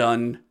so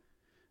done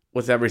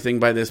with everything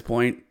by this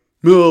point.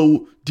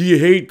 No, do you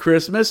hate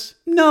Christmas?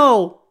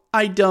 No,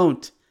 I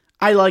don't.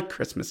 I like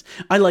Christmas.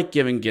 I like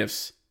giving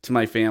gifts to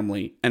my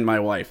family and my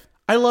wife.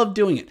 I love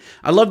doing it.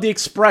 I love the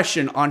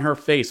expression on her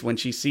face when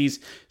she sees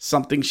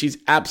something she's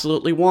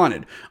absolutely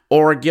wanted,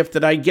 or a gift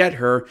that I get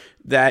her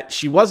that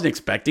she wasn't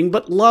expecting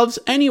but loves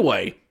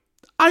anyway.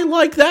 I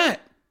like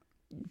that.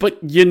 But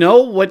you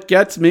know what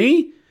gets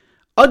me?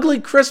 Ugly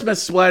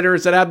Christmas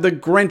sweaters that have the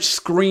Grinch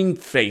screen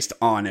faced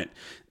on it.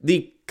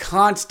 The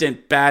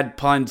constant bad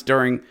puns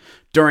during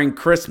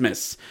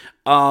Christmas.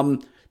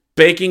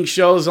 Baking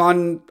shows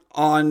on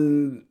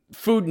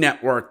Food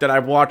Network that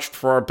I've watched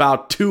for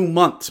about 2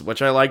 months,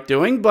 which I like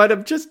doing, but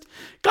have just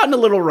gotten a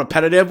little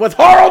repetitive with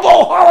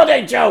horrible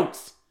holiday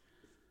jokes.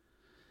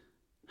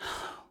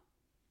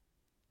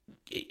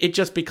 It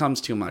just becomes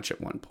too much at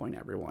one point,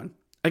 everyone.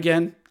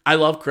 Again, I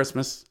love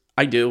Christmas.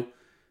 I do.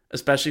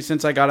 Especially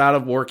since I got out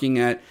of working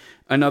at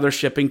another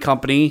shipping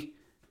company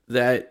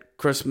that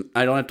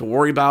I don't have to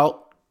worry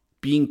about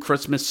being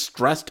Christmas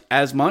stressed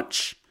as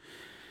much.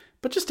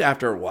 But just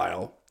after a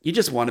while, you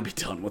just want to be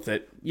done with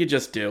it. You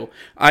just do.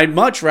 I'd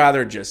much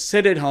rather just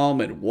sit at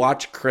home and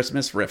watch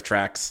Christmas riff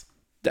tracks.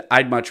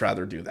 I'd much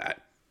rather do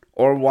that.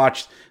 Or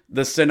watch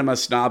the Cinema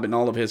Snob and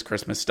all of his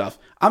Christmas stuff.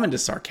 I'm into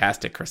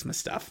sarcastic Christmas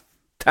stuff.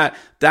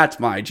 That's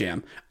my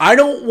jam. I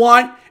don't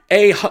want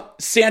a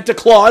Santa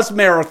Claus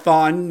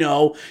marathon.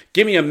 No.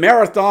 Give me a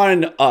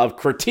marathon of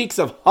critiques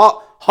of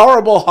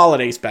horrible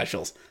holiday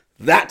specials.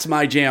 That's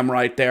my jam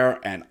right there.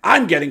 And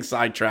I'm getting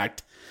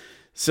sidetracked.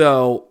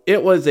 So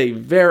it was a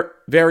very,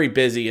 very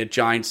busy at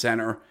Giant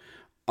Center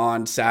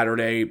on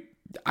Saturday.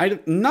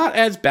 Not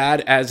as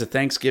bad as a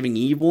Thanksgiving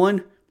Eve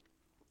one,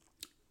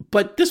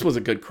 but this was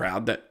a good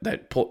crowd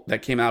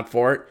that came out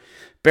for it.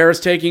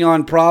 Bears taking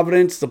on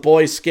Providence. The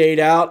boys skate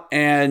out.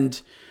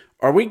 And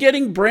are we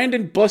getting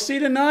Brandon Bussey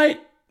tonight?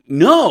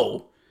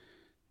 No.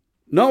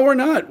 No, we're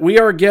not. We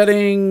are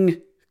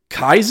getting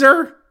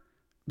Kaiser?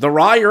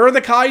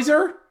 the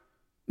Kaiser?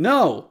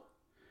 No.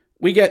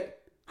 We get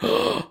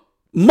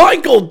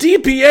Michael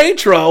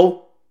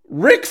DiPietro?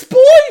 Rick's boy?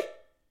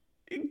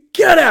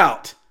 Get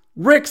out.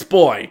 Rick's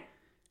boy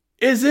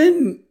is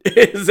in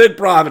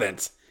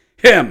Providence.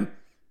 Him.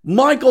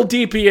 Michael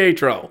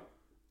DiPietro.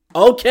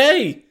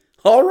 Okay.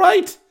 All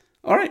right.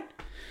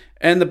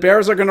 And the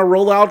Bears are going to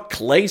roll out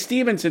Clay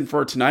Stevenson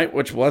for tonight,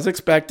 which was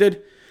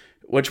expected.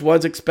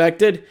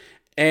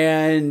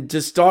 And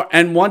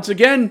once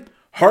again,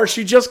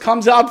 Hershey just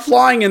comes out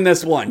flying in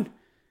this one.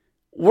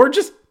 We're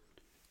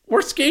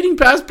skating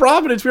past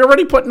Providence. We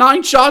already put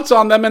 9 shots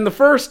on them in the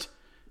first.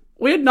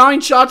 We had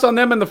 9 shots on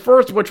them in the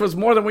first, which was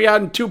more than we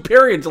had in 2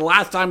 periods the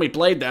last time we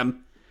played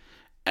them.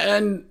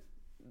 And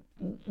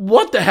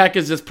what the heck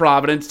is this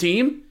Providence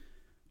team?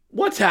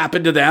 What's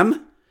happened to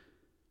them?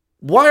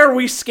 Why are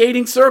we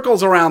skating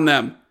circles around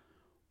them?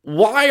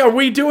 Why are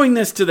we doing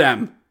this to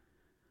them?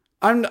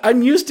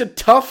 I'm used to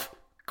tough,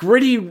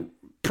 gritty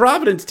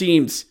Providence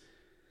teams.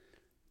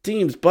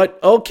 But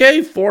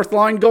okay, fourth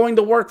line going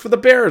to work for the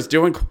Bears.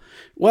 Doing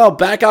well,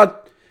 back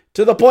out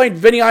to the point.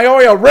 Vinny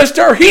Iorio,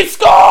 wrister, he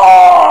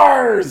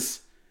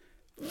scores!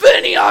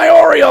 Vinny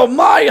Iorio,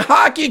 my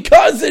hockey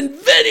cousin,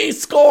 Vinny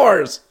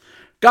scores!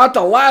 Got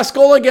the last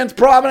goal against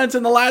Providence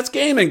in the last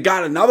game and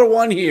got another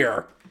one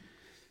here.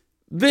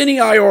 Vinny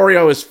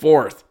Iorio is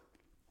 4th.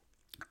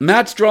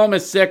 Matt Strome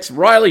is 6th.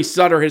 Riley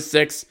Sutter is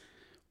 6th.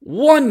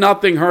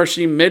 1-0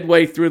 Hershey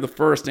midway through the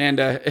first,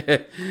 and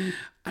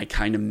I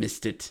kind of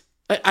missed it.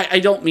 I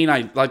don't mean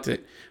I liked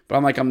it,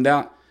 but I'm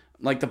down.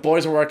 Like, the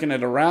boys are working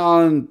it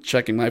around,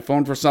 checking my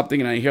phone for something,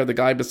 and I hear the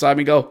guy beside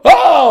me go,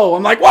 "Oh!"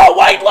 I'm like, "Whoa,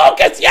 White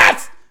Locust,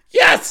 yes!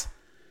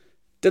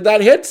 Did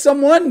that hit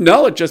someone?"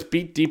 No, it just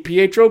beat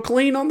DiPietro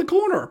clean on the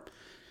corner.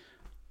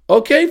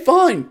 Okay,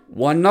 fine.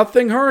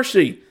 1-0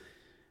 Hershey.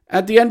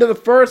 At the end of the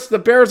first, the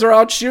Bears are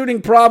out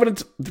shooting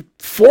Providence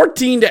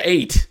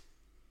 14-8.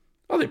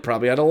 Oh, they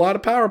probably had a lot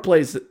of power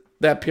plays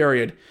that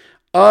period.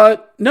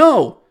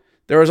 No.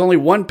 There was only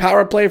 1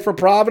 power play for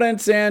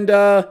Providence and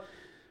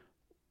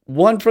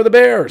 1 for the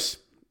Bears.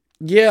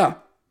 Yeah.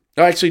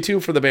 Actually, 2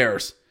 for the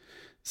Bears.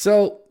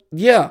 So,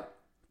 yeah.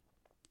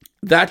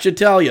 That should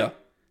tell you.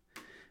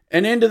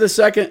 And into the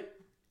second,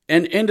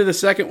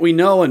 we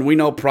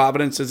know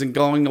Providence isn't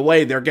going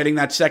away. They're getting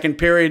that second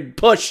period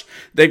push.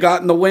 They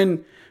got in the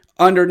win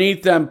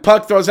underneath them.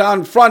 Puck throws out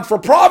in front for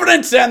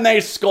Providence, and they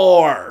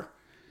score.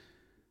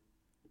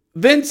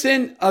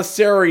 Vincent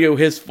Asariu,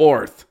 his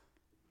 4th.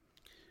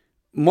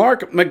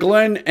 Mark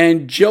McGlynn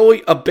and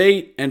Joey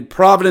Abate, and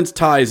Providence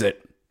ties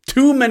it.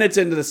 2 minutes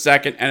into the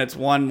second, and it's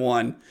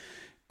 1-1.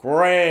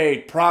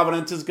 Great.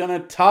 Providence is going to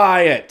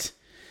tie it.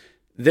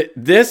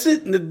 This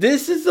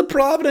is the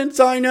Providence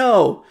I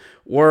know.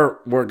 We're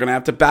going to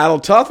have to battle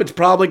tough. It's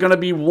probably going to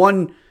be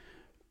 1-1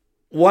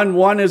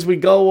 as we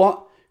go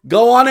on.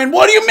 And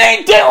what do you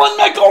mean Dylan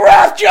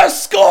McElrath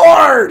just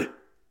scored?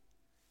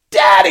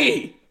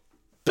 Daddy!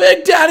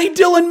 Big Daddy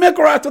Dylan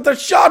McElrath with a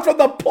shot from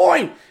the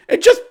point.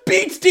 It just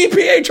beats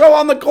DiPietro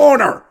on the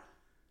corner.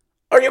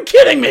 Are you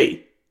kidding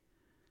me?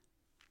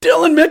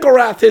 Dylan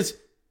McElrath is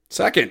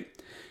 2nd.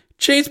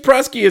 Chase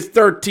Presky is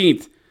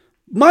 13th.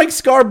 Mike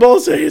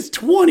Scarbosa is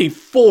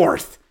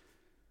 24th.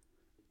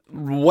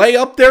 Way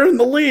up there in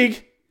the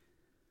league.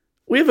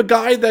 We have a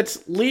guy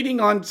that's leading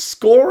on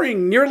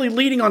scoring, nearly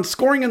leading on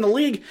scoring in the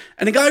league,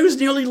 and a guy who's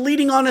nearly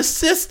leading on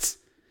assists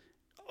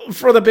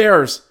for the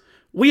Bears.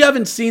 We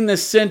haven't seen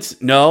this since.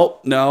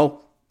 No. We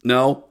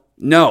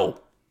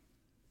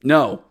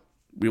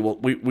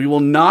will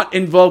not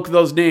invoke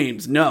those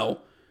names. No.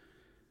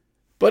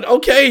 But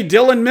okay,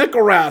 Dylan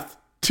McElrath,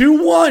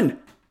 2-1.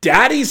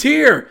 Daddy's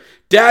here.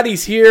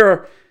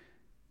 Here,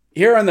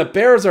 and the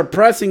Bears are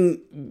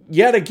pressing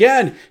yet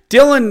again.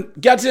 Dylan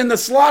gets in the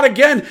slot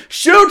again,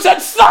 shoots and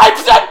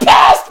snipes it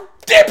past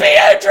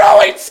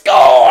DiPietro. He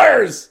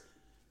scores.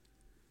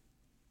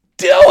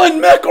 Dylan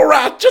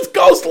McElrath just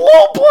goes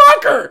low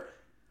blocker,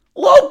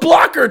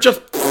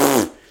 just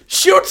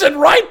shoots it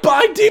right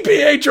by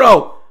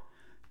DiPietro.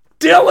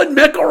 Dylan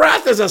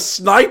McElrath is a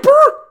sniper?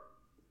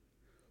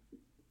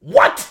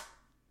 What?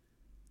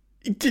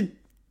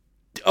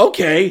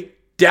 Okay,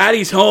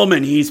 Daddy's home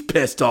and he's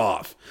pissed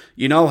off.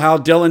 You know how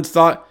Dylan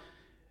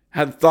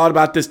had thought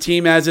about this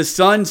team as his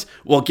sons?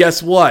 Well,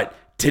 guess what?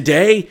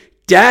 Today,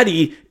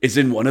 Daddy is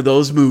in one of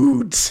those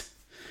moods.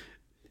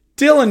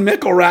 Dylan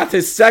McElrath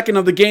is 2nd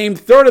of the game,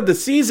 3rd of the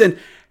season.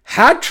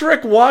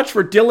 Hat-trick watch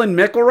for Dylan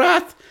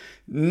McElrath?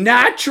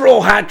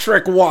 Natural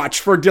hat-trick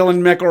watch for Dylan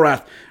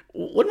McElrath.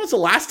 When was the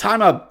last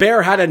time a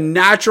Bear had a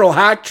natural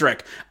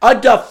hat-trick? A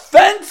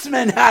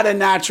defenseman had a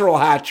natural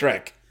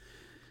hat-trick.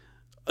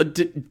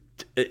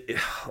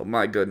 Oh,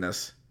 my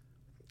goodness.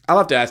 I'll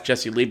have to ask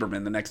Jesse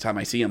Lieberman the next time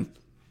I see him.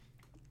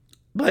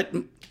 But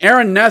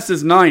Aaron Ness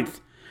is 9th.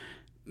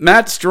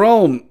 Matt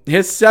Strome,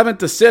 his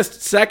 7th assist,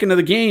 2nd of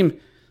the game,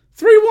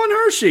 3-1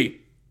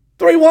 Hershey.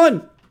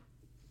 3-1.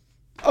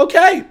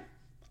 Okay.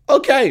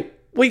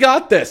 We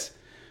got this.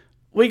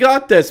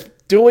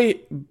 Do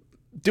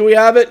we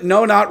have it?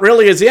 No, not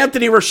really. As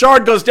Anthony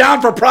Richard goes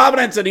down for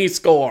Providence and he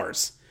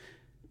scores.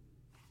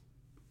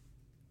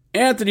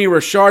 Anthony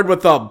Richard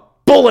with a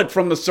bullet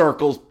from the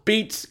circles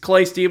beats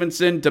Clay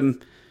Stevenson to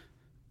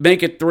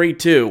make it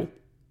 3-2.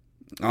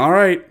 All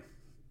right.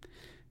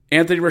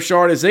 Anthony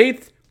Richard is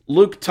 8th.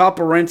 Luke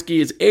Toporinsky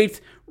is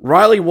 8th.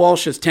 Riley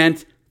Walsh is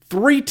 10th.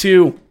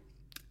 3-2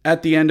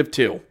 at the end of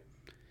 2.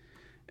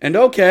 And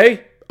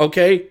okay.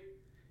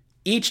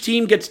 Each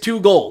team gets 2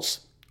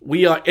 goals.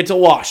 It's a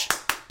wash.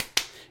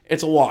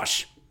 It's a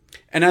wash.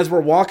 And as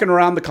we're walking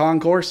around the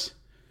concourse,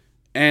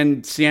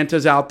 and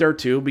Santa's out there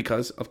too,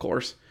 because, of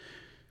course,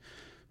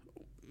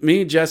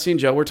 me, Jesse, and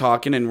Joe were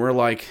talking, and we're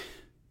like,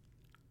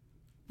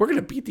 we're going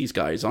to beat these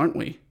guys, aren't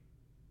we?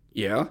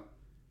 Yeah.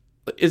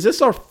 Is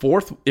this our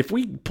 4th? If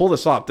we pull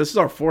this off, this is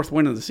our 4th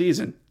win of the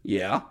season.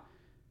 Yeah.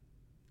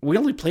 We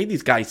only played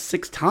these guys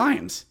 6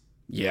 times.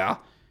 Yeah.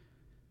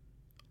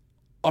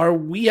 Are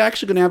we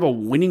actually going to have a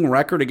winning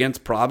record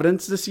against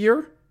Providence this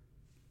year?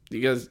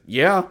 Because,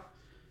 yeah.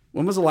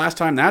 When was the last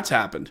time that's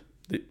happened?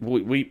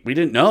 We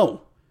didn't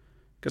know.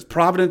 Because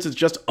Providence has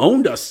just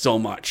owned us so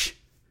much.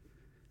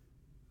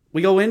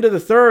 We go into the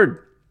 3rd.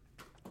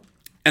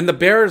 And the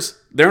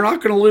Bears, they're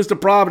not going to lose to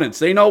Providence.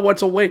 They know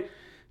what's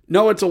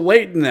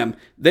awaiting them.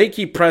 They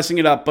keep pressing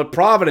it up. But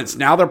Providence,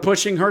 now they're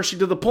pushing Hershey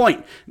to the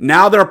point.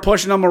 Now they're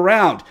pushing them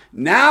around.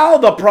 Now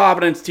the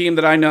Providence team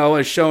that I know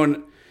is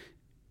showing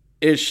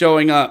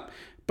up.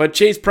 But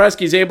Chase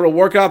Presky's able to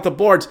work out the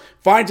boards.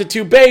 Finds a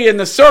Dubé in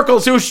the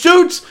circles who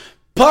shoots.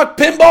 Puck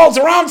pinballs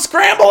around,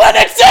 scramble, and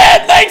it's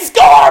in! They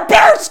score!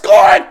 Bears score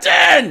at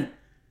 10!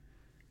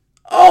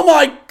 Oh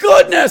my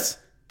goodness!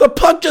 The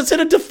puck just hit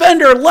a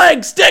defender,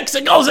 leg, sticks,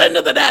 and goes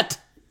into the net.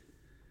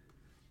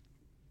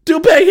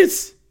 Dubé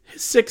is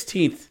his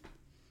 16th.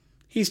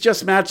 He's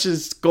just matched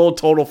his goal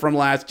total from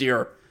last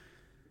year.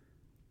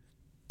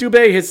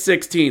 Dubé his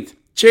 16th.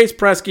 Chase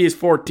Presky is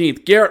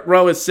 14th. Garrett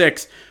Rowe is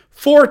 6th.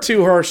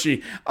 4-2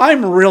 Hershey.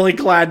 I'm really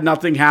glad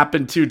nothing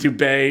happened to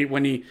Dubé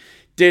when he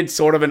did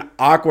sort of an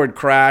awkward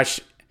crash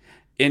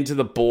into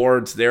the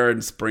boards there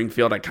in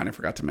Springfield. I kind of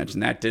forgot to mention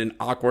that. Did an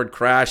awkward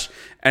crash.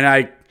 And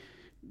I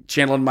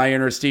channeled my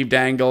inner Steve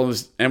Dangle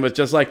and was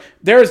just like,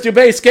 there's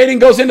Dubé skating,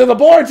 goes into the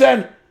boards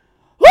and...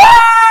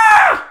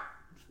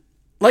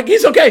 Like,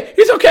 he's okay.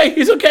 He's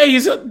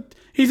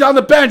on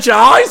the bench.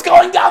 Oh, he's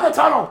going down the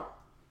tunnel.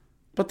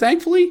 But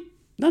thankfully,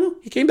 no,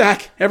 he came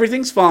back.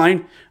 Everything's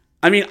fine.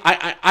 I mean,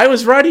 I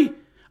was ready.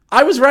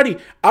 I was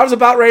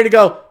about ready to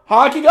go,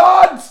 hockey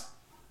gods,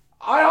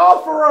 I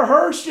offer a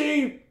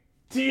Hershey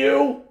to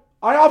you.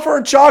 I offer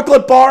a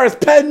chocolate bar as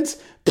pens.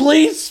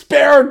 Please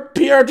spare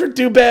Pierre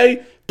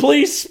Dubé.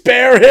 Please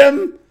spare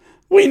him.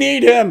 We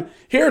need him.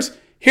 Here's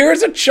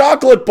a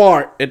chocolate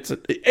bar. It's a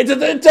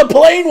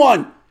plain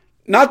one.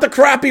 Not the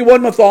crappy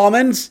one with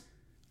almonds.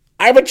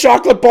 I have a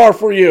chocolate bar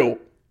for you.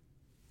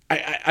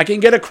 I can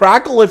get a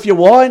crackle if you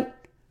want.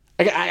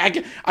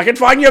 I can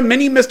find you a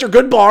mini Mr.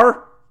 Good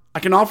bar. I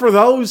can offer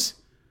those.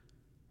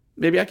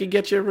 Maybe I could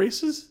get you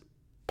Reese's.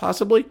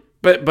 Possibly.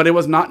 But it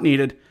was not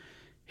needed.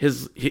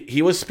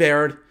 He was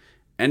spared.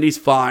 And he's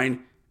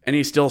fine. And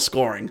he's still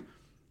scoring.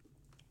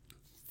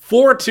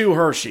 4-2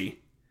 Hershey.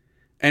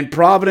 And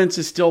Providence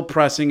is still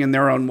pressing in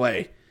their own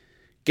way.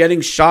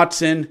 Getting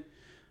shots in.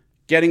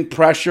 Getting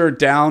pressure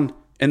down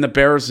in the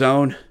Bears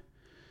zone.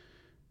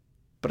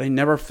 But I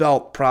never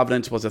felt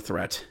Providence was a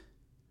threat.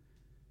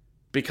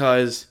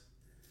 Because,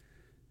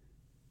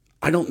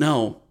 I don't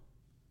know.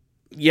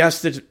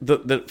 Yes, the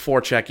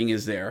forechecking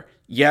is there.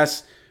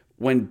 Yes,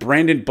 when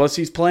Brandon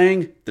Bussy's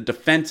playing, the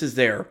defense is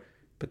there.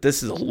 But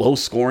this is a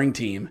low-scoring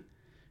team.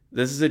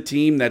 This is a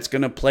team that's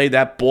going to play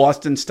that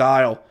Boston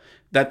style.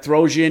 That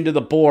throws you into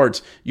the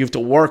boards. You have to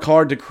work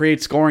hard to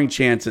create scoring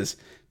chances.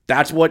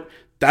 That's what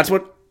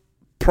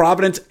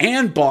Providence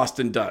and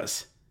Boston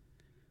does.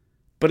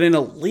 But in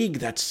a league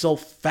that's so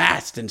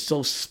fast and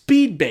so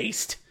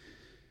speed-based,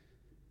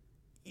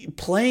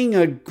 playing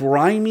a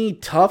grimy,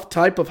 tough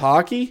type of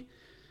hockey,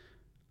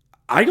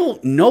 I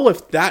don't know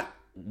if that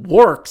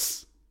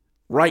works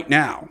right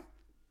now.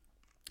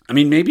 I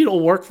mean, maybe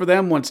it'll work for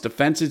them once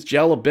defenses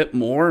gel a bit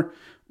more,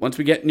 once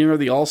we get near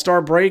the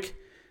All-Star break.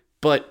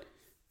 But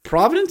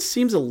Providence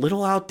seems a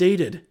little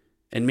outdated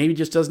and maybe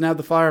just doesn't have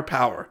the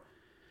firepower.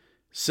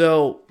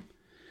 So,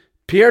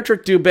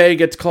 Pierre-Trick Dubé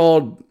gets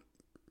called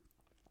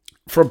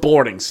for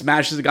boarding.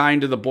 Smashes a guy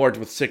into the boards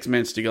with 6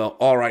 minutes to go.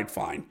 All right,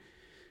 fine.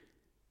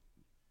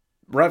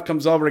 Ref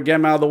comes over to get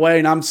him out of the way,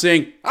 and I'm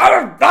seeing,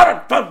 Dubé,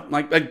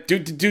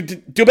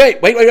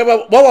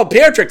 wait, whoa,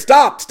 Pierre-Trick,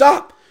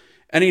 stop.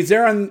 And he's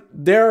there,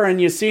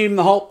 and you see him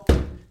the whole,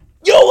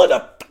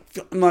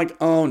 I'm like,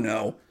 oh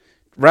no.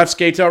 Ref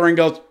skates over and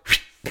goes,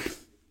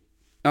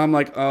 I'm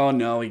like, oh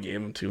no, he gave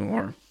him 2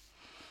 more.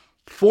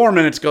 4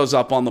 minutes goes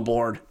up on the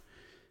board.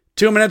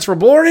 2 minutes for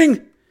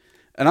boarding,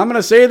 and I'm going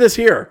to say this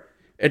here.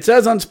 It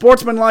says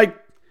unsportsmanlike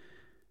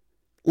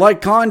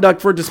conduct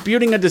for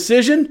disputing a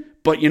decision,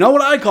 but you know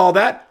what I call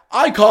that?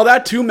 I call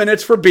that 2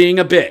 minutes for being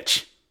a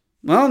bitch.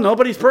 Well,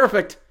 nobody's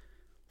perfect.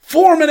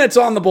 4 minutes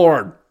on the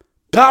board.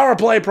 Power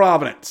play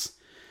Providence.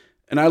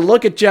 And I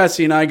look at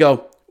Jesse and I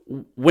go,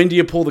 when do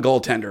you pull the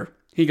goaltender?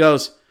 He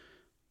goes,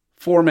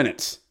 4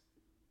 minutes.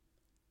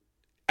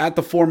 At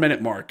the 4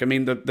 minute mark. I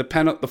mean,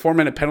 the 4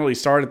 minute penalty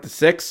started at the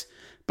 6,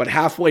 but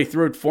halfway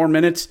through at 4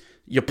 minutes,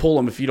 you pull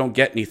them if you don't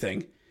get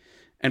anything.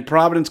 And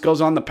Providence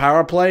goes on the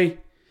power play.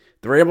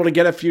 They're able to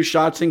get a few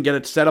shots in, get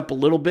it set up a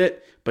little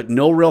bit, but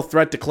no real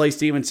threat to Clay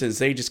Stevenson as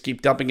they just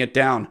keep dumping it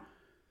down.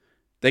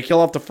 They kill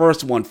off the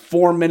first one,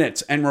 4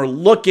 minutes, and we're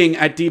looking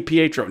at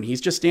DiPietro, and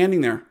he's just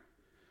standing there.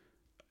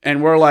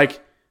 And we're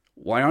like,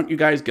 why aren't you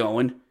guys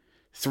going?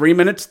 3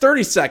 minutes,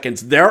 30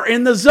 seconds. They're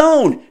in the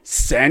zone.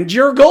 Send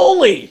your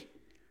goalie.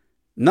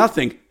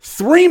 Nothing.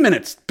 3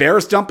 minutes.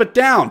 Bears dump it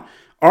down.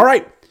 All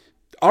right.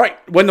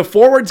 When the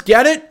forwards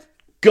get it,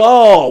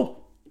 go.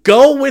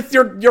 Go with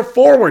your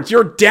forwards.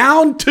 You're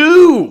down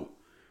 2.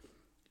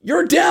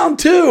 You're down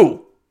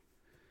 2.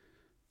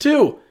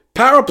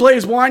 Power play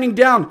is winding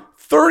down.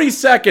 30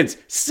 seconds.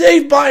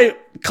 Saved by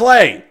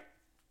Clay.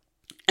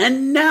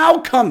 And now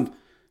comes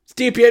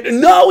DiPietro.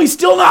 No, he's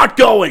still not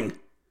going.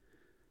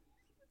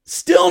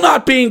 Still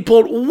not being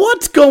pulled.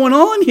 What's going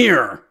on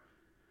here?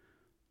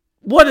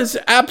 What is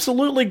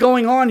absolutely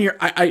going on here?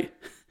 I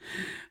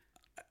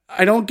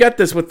don't get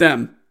this with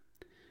them.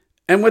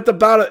 And with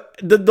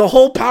the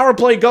whole power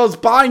play goes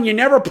by and you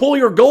never pull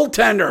your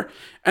goaltender.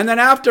 And then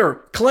after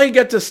Clay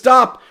gets a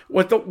stop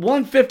with the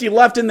 150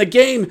 left in the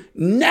game,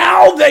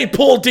 now they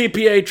pull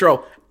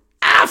DiPietro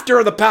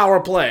after the power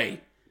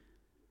play.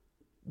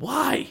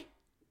 Why?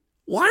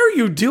 Why are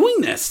you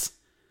doing this?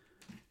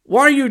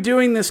 Why are you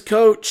doing this,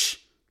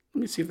 Coach?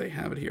 Let me see if they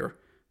have it here.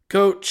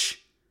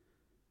 Coach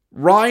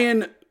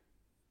Ryan.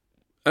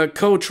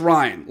 Coach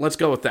Ryan. Let's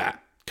go with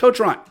that. Coach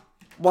Ryan.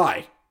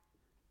 Why?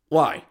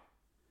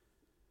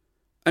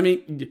 I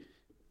mean,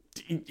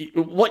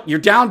 what? You're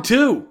down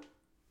 2.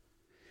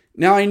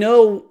 Now, I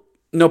know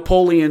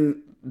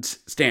Napoleon's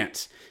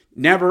stance.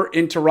 Never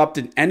interrupt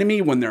an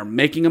enemy when they're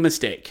making a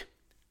mistake.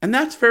 And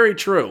that's very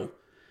true.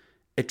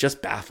 It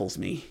just baffles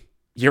me.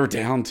 You're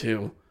down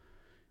 2.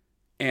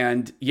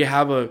 And you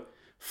have a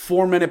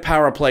 4 minute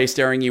power play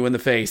staring you in the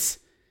face.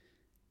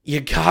 You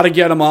got to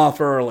get them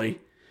off early.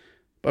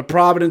 But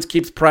Providence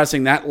keeps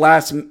pressing that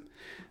last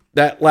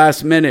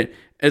minute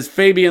as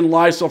Fabian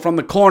Lysel from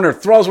the corner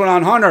throws one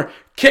on Hunter.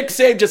 Kick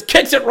save, just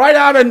kicks it right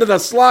out into the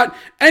slot.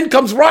 And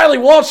comes Riley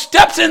Walsh,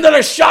 steps into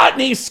the shot,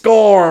 and he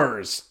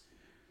scores.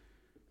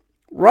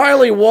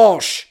 Riley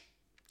Walsh,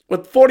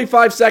 with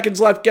 45 seconds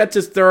left, gets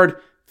his third.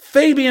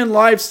 Fabian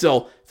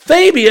Lysel.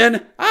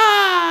 Fabian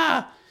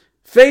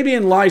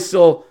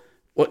Lysel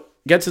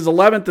gets his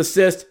 11th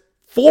assist.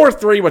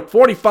 4-3 with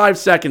 45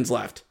 seconds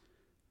left.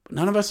 But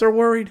none of us are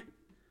worried.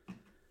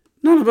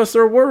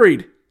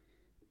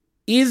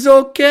 He's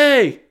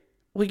okay.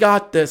 We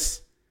got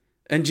this.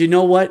 And you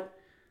know what?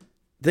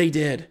 They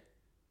did.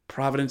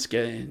 Providence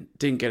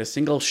didn't get a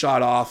single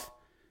shot off.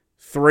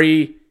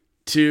 3,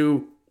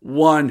 2,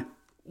 1,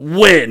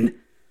 win.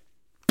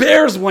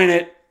 Bears win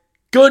it.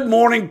 Good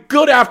morning,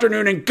 good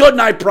afternoon, and good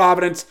night,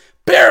 Providence.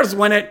 Bears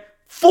win it.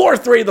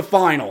 4-3 the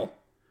final.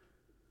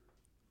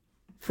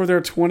 For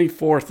their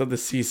 24th of the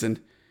season.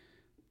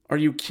 Are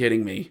you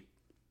kidding me?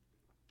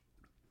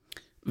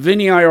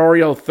 Vinny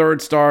Iorio,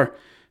 3rd star.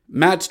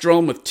 Matt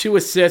Strome with 2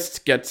 assists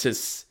gets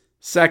his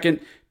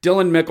 2nd.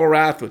 Dylan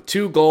Mickelrath with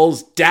 2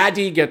 goals.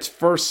 Daddy gets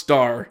 1st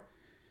star.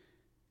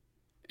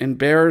 And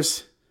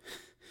Bears,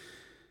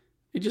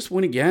 they just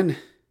win again.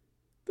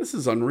 This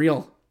is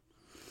unreal.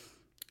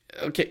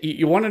 Okay,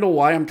 you want to know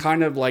why I'm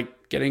kind of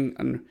like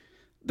getting...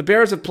 The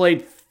Bears have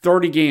played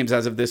 30 games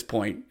as of this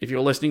point, if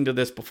you're listening to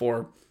this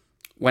before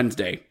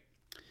Wednesday.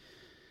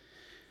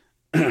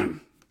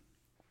 I've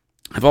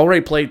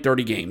already played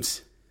 30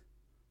 games.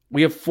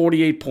 We have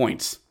 48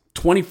 points,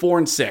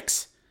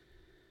 24-6.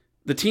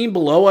 The team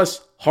below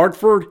us,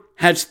 Hartford,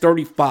 has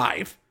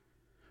 35.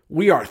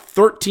 We are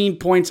 13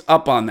 points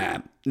up on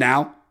that.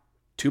 Now,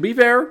 to be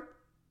fair,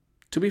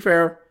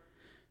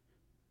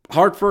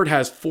 Hartford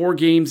has 4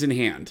 games in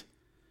hand.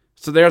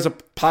 So there's a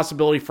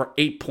possibility for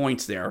 8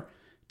 points there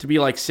to be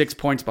like 6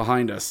 points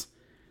behind us.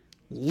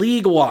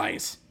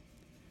 League-wise,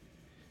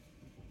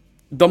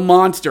 the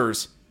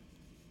Monsters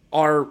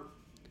are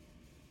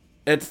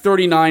at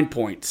 39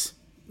 points.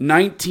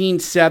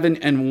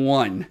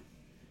 19-7-1.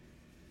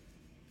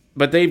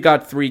 But they've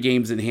got 3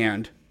 games in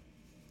hand.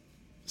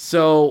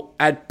 So,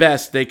 at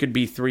best, they could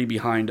be 3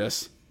 behind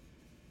us.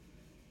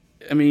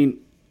 I mean,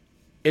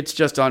 it's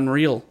just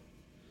unreal.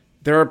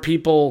 There are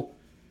people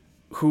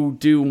who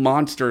do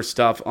monster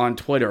stuff on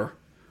Twitter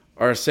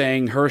are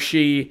saying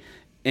Hershey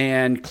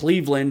and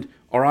Cleveland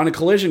are on a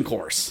collision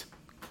course.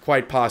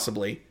 Quite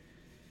possibly.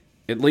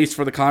 At least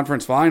for the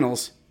conference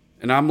finals.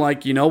 And I'm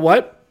like, you know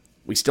what?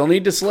 We still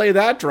need to slay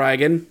that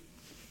dragon.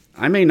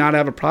 I may not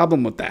have a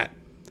problem with that.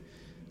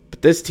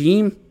 But this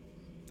team,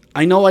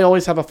 I know I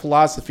always have a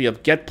philosophy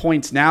of get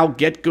points now,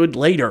 get good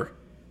later.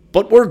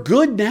 But we're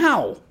good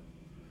now.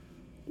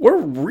 We're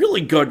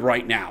really good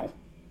right now.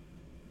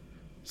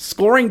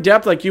 Scoring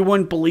depth like you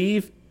wouldn't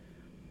believe.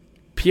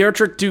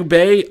 Pierre-Emerick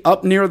Dubé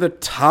up near the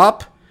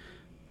top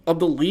of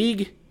the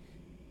league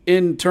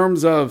in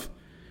terms of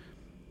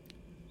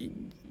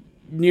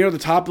near the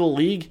top of the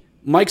league.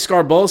 Mike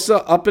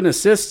Scarbosa up in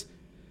assists.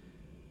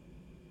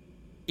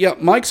 Yeah,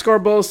 Mike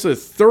Scarbosa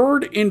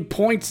third in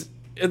points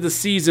of the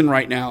season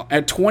right now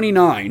at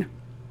 29.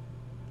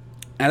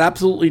 At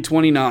absolutely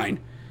 29.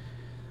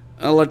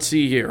 Let's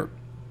see here.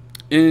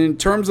 In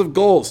terms of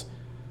goals,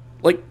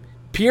 like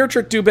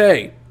Pierre-Emerick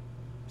Dubé,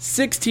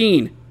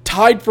 16,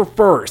 tied for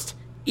first.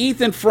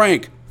 Ethan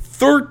Frank,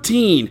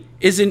 13,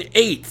 is in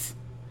 8th.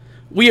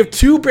 We have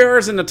 2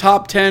 Bears in the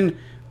top 10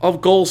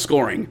 of goal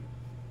scoring.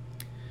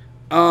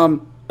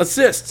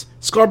 Assists,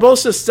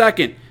 Scarbosa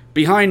second,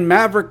 behind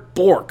Maverick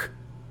Bork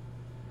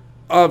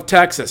of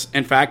Texas.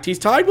 In fact, he's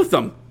tied with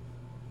them.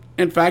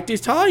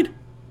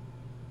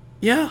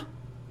 Yeah.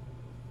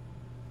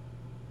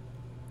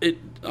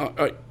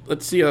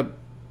 Let's see, a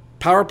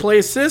power play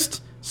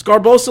assist.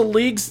 Scarbosa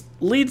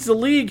leads the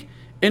league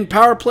in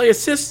power play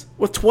assists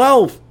with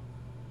 12.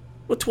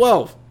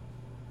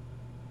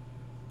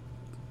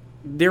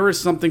 There is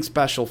something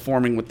special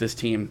forming with this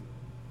team.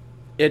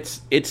 It's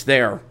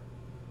there.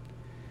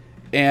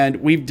 And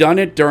we've done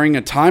it during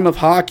a time of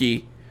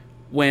hockey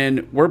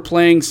when we're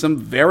playing some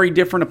very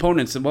different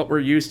opponents than what we're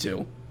used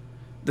to.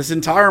 This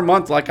entire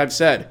month, like I've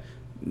said,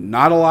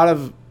 not a lot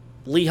of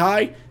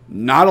Lehigh,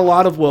 not a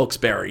lot of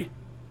Wilkes-Barre.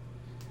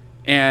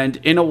 And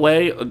in a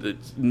way,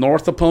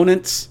 North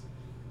opponents,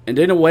 and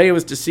in a way it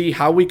was to see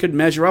how we could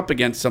measure up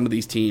against some of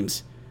these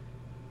teams.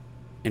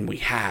 And we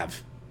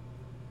have.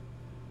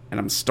 And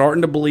I'm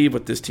starting to believe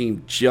with this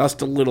team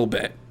just a little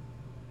bit.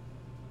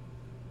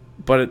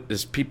 But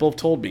as people have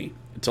told me,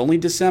 it's only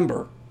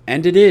December,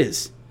 and it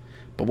is.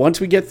 But once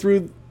we get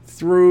through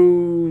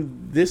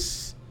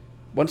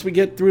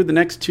the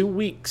next 2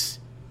 weeks,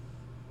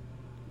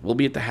 we'll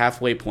be at the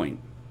halfway point.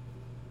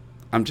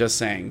 I'm just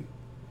saying.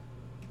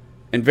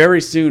 And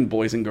very soon,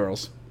 boys and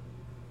girls,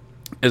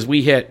 as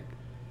we're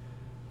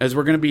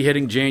going to be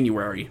hitting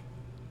January.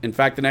 In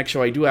fact, the next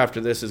show I do after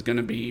this is going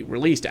to be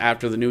released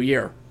after the new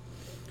year.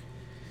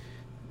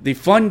 The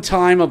fun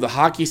time of the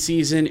hockey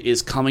season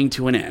is coming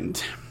to an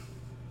end.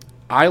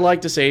 I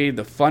like to say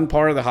the fun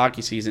part of the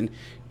hockey season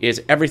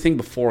is everything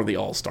before the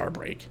All-Star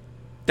break.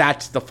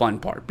 That's the fun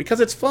part because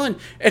it's fun.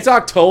 It's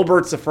October.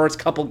 It's the first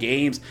couple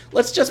games.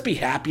 Let's just be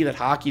happy that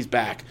hockey's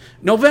back.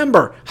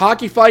 November,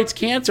 hockey fights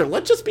cancer.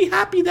 Let's just be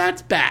happy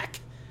that's back.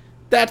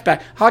 That's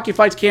back. Hockey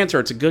fights cancer.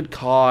 It's a good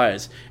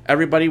cause.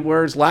 Everybody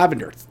wears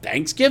lavender. It's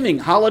Thanksgiving,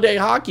 holiday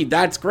hockey.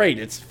 That's great.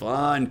 It's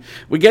fun.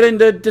 We get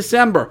into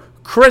December,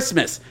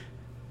 Christmas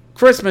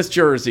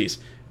jerseys,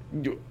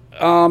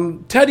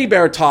 teddy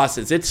bear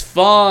tosses. It's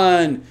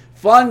fun.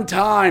 Fun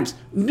times.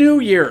 New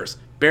Year's.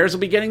 Bears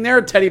will be getting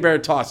their teddy bear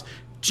toss.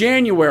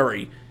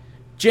 January,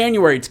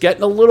 it's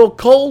getting a little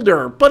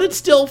colder, but it's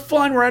still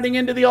fun. We're heading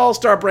into the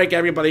All-Star break.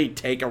 Everybody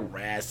take a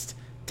rest.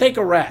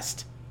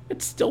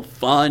 It's still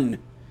fun.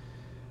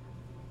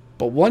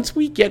 But once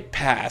we get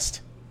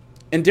past,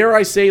 and dare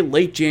I say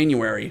late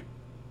January,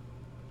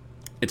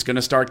 it's going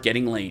to start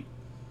getting late.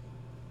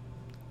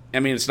 I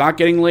mean, it's not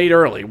getting late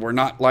early. We're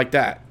not like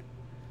that.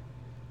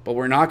 But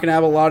we're not going to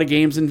have a lot of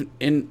games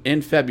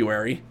in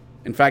February.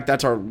 In fact,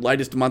 that's our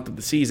lightest month of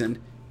the season,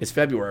 is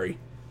February.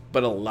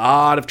 But a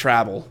lot of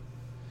travel.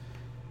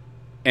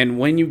 And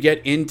when you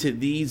get into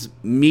these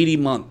meaty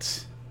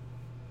months,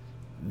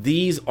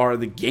 these are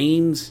the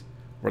games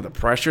where the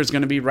pressure is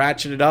going to be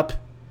ratcheted up.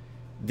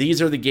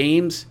 These are the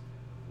games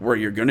where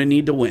you're going to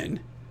need to win.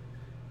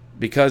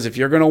 Because if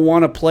you're going to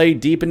want to play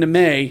deep into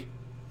May,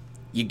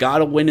 you got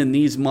to win in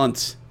these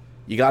months.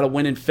 You got to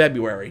win in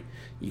February.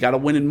 You got to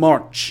win in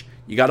March.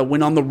 You got to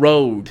win on the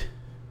road.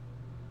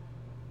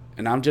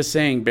 And I'm just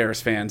saying,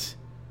 Bears fans,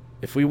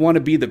 if we want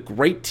to be the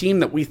great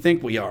team that we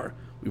think we are,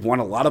 we've won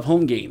a lot of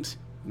home games.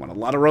 We won a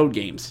lot of road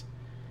games.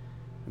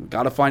 We've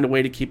got to find a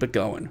way to keep it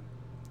going.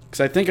 Because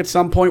I think at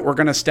some point we're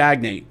going to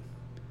stagnate.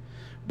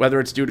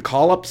 Whether it's due to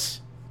call-ups,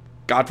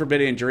 God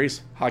forbid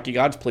injuries. Hockey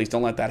gods, please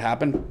don't let that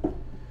happen.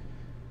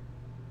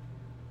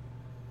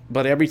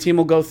 But every team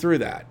will go through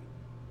that.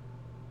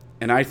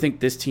 And I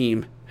think this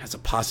team has a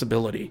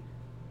possibility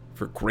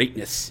for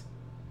greatness.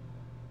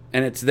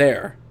 And it's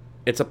there.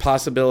 It's a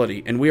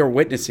possibility. And we are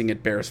witnessing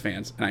it, Bears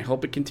fans. And I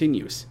hope it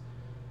continues.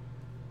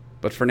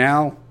 But for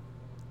now,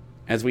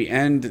 as we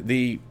end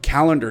the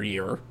calendar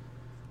year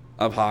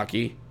of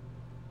hockey,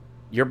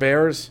 your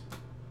Bears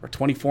are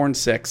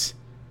 24-6.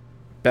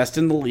 Best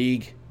in the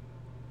league.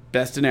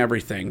 Best in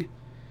everything.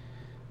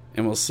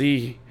 And we'll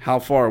see how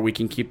far we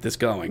can keep this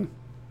going.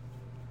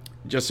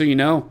 Just so you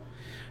know,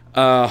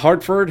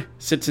 Hartford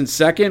sits in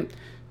second.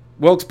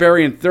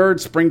 Wilkes-Barre in third.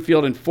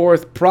 Springfield in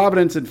fourth.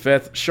 Providence in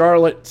fifth.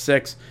 Charlotte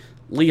sixth.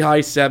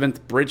 Lehigh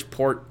seventh.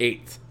 Bridgeport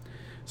eighth.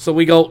 So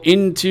we go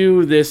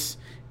into this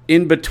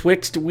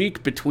in-betwixt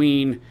week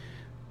between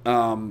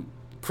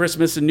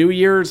Christmas and New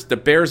Year's. The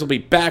Bears will be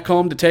back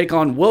home to take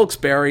on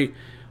Wilkes-Barre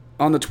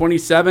on the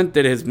 27th.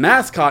 It is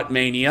Mascot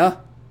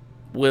Mania.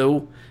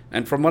 Woo.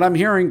 And from what I'm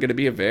hearing, going to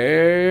be a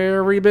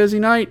very busy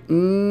night.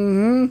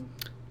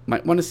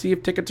 Might want to see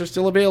if tickets are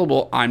still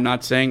available. I'm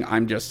not saying,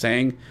 I'm just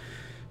saying.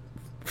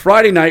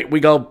 Friday night, we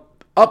go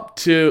up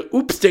to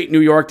upstate New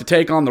York to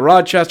take on the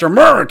Rochester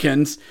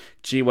Americans.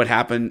 Gee, what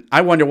happened?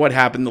 I wonder what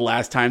happened the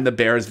last time the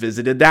Bears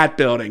visited that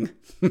building.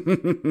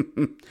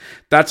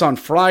 That's on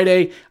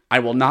Friday. I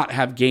will not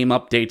have game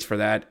updates for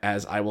that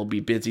as I will be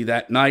busy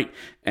that night.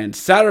 And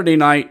Saturday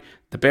night,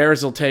 the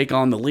Bears will take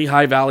on the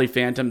Lehigh Valley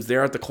Phantoms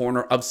there at the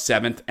corner of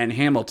 7th and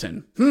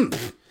Hamilton.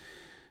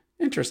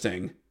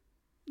 Interesting.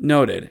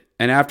 Noted.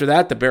 And after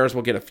that, the Bears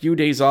will get a few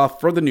days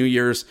off for the New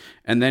Year's,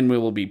 and then we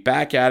will be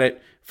back at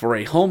it for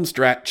a home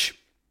stretch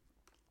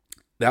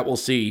that will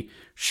see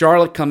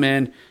Charlotte come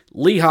in,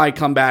 Lehigh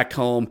come back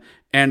home,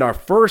 and our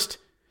first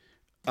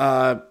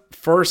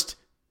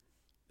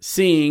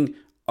seeing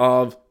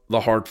of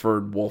the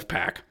Hartford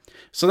Wolfpack.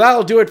 So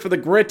that'll do it for the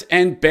Grit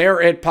and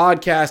Bear It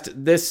podcast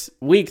this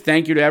week.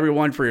 Thank you to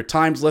everyone for your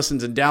times,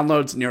 listens, and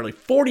downloads. Nearly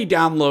 40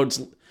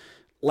 downloads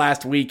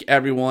last week,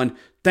 everyone.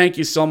 Thank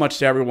you so much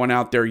to everyone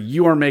out there.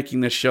 You are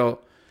making this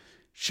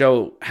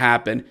show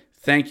happen.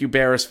 Thank you,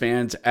 Bears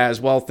fans,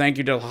 as well. Thank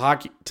you to the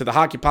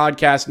Hockey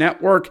Podcast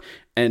Network,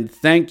 and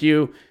thank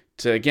you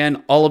to,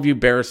 again, all of you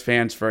Bears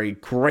fans for a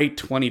great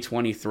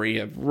 2023.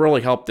 Have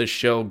really helped this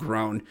show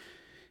grow.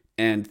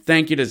 And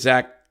thank you to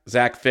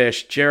Zach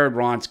Fish, Jared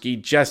Ronsky,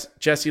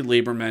 Jesse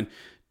Lieberman,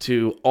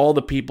 to all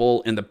the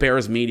people in the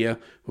Bears media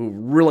who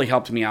really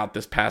helped me out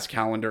this past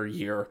calendar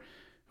year,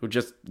 who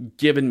just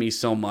given me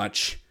so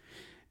much.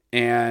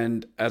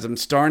 And as I'm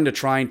starting to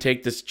try and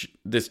take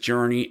this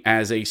journey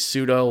as a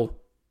pseudo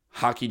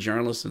hockey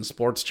journalist and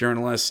sports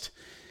journalist,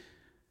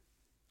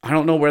 I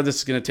don't know where this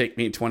is going to take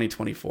me in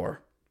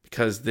 2024,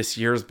 because this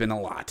year's been a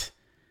lot.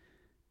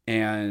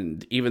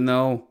 And even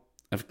though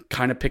I've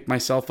kind of picked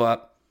myself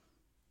up,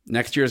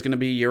 next year is going to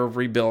be a year of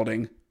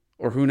rebuilding,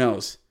 or who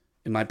knows,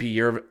 it might be a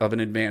year of an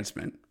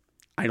advancement.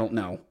 I don't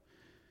know,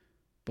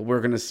 but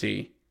we're going to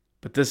see.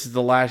 But this is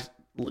the last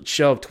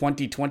show of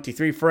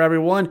 2023 for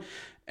everyone,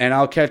 and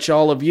I'll catch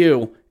all of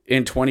you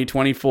in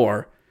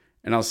 2024,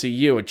 and I'll see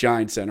you at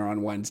Giant Center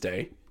on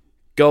Wednesday.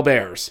 Go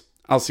Bears.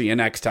 I'll see you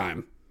next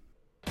time.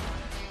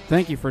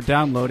 Thank you for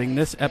downloading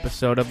this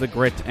episode of the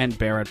Grit and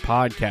Bear It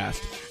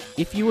podcast.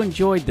 If you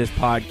enjoyed this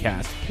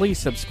podcast, please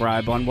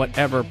subscribe on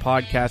whatever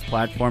podcast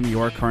platform you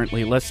are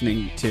currently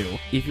listening to.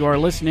 If you are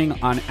listening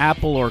on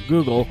Apple or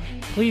Google,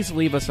 please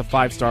leave us a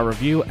 5-star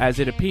review, as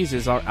it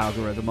appeases our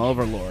algorithm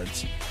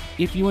overlords.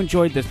 If you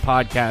enjoyed this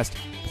podcast,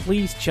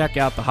 please check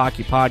out the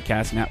Hockey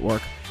Podcast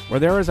Network, where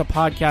there is a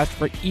podcast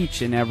for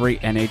each and every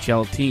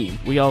NHL team.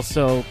 We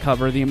also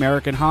cover the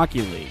American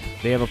Hockey League.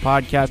 They have a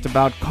podcast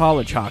about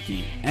college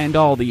hockey and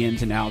all the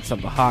ins and outs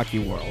of the hockey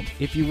world.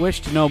 If you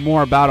wish to know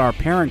more about our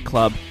parent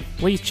club,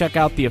 please check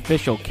out the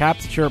official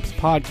Caps Chirps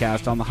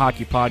podcast on the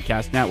Hockey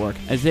Podcast Network,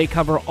 as they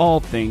cover all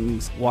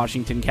things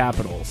Washington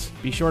Capitals.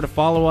 Be sure to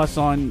follow us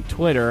on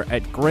Twitter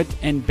at Grit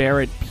and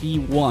Barrett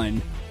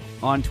P1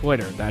 on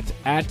Twitter. That's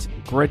at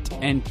Grit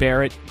and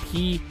Barrett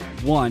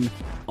P1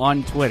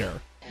 on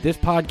Twitter. This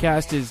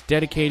podcast is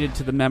dedicated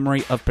to the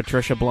memory of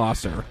Patricia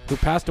Blosser, who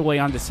passed away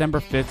on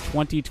December 5th,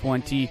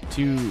 2020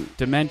 to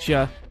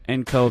dementia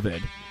and COVID.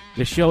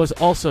 The show is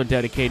also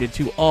dedicated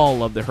to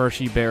all of the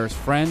Hershey Bears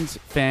friends,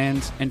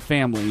 fans, and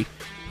family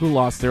who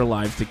lost their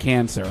lives to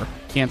cancer.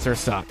 Cancer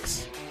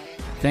sucks.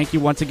 Thank you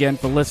once again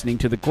for listening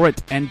to the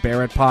Grit and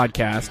Bear It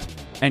podcast,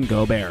 and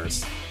go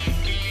Bears.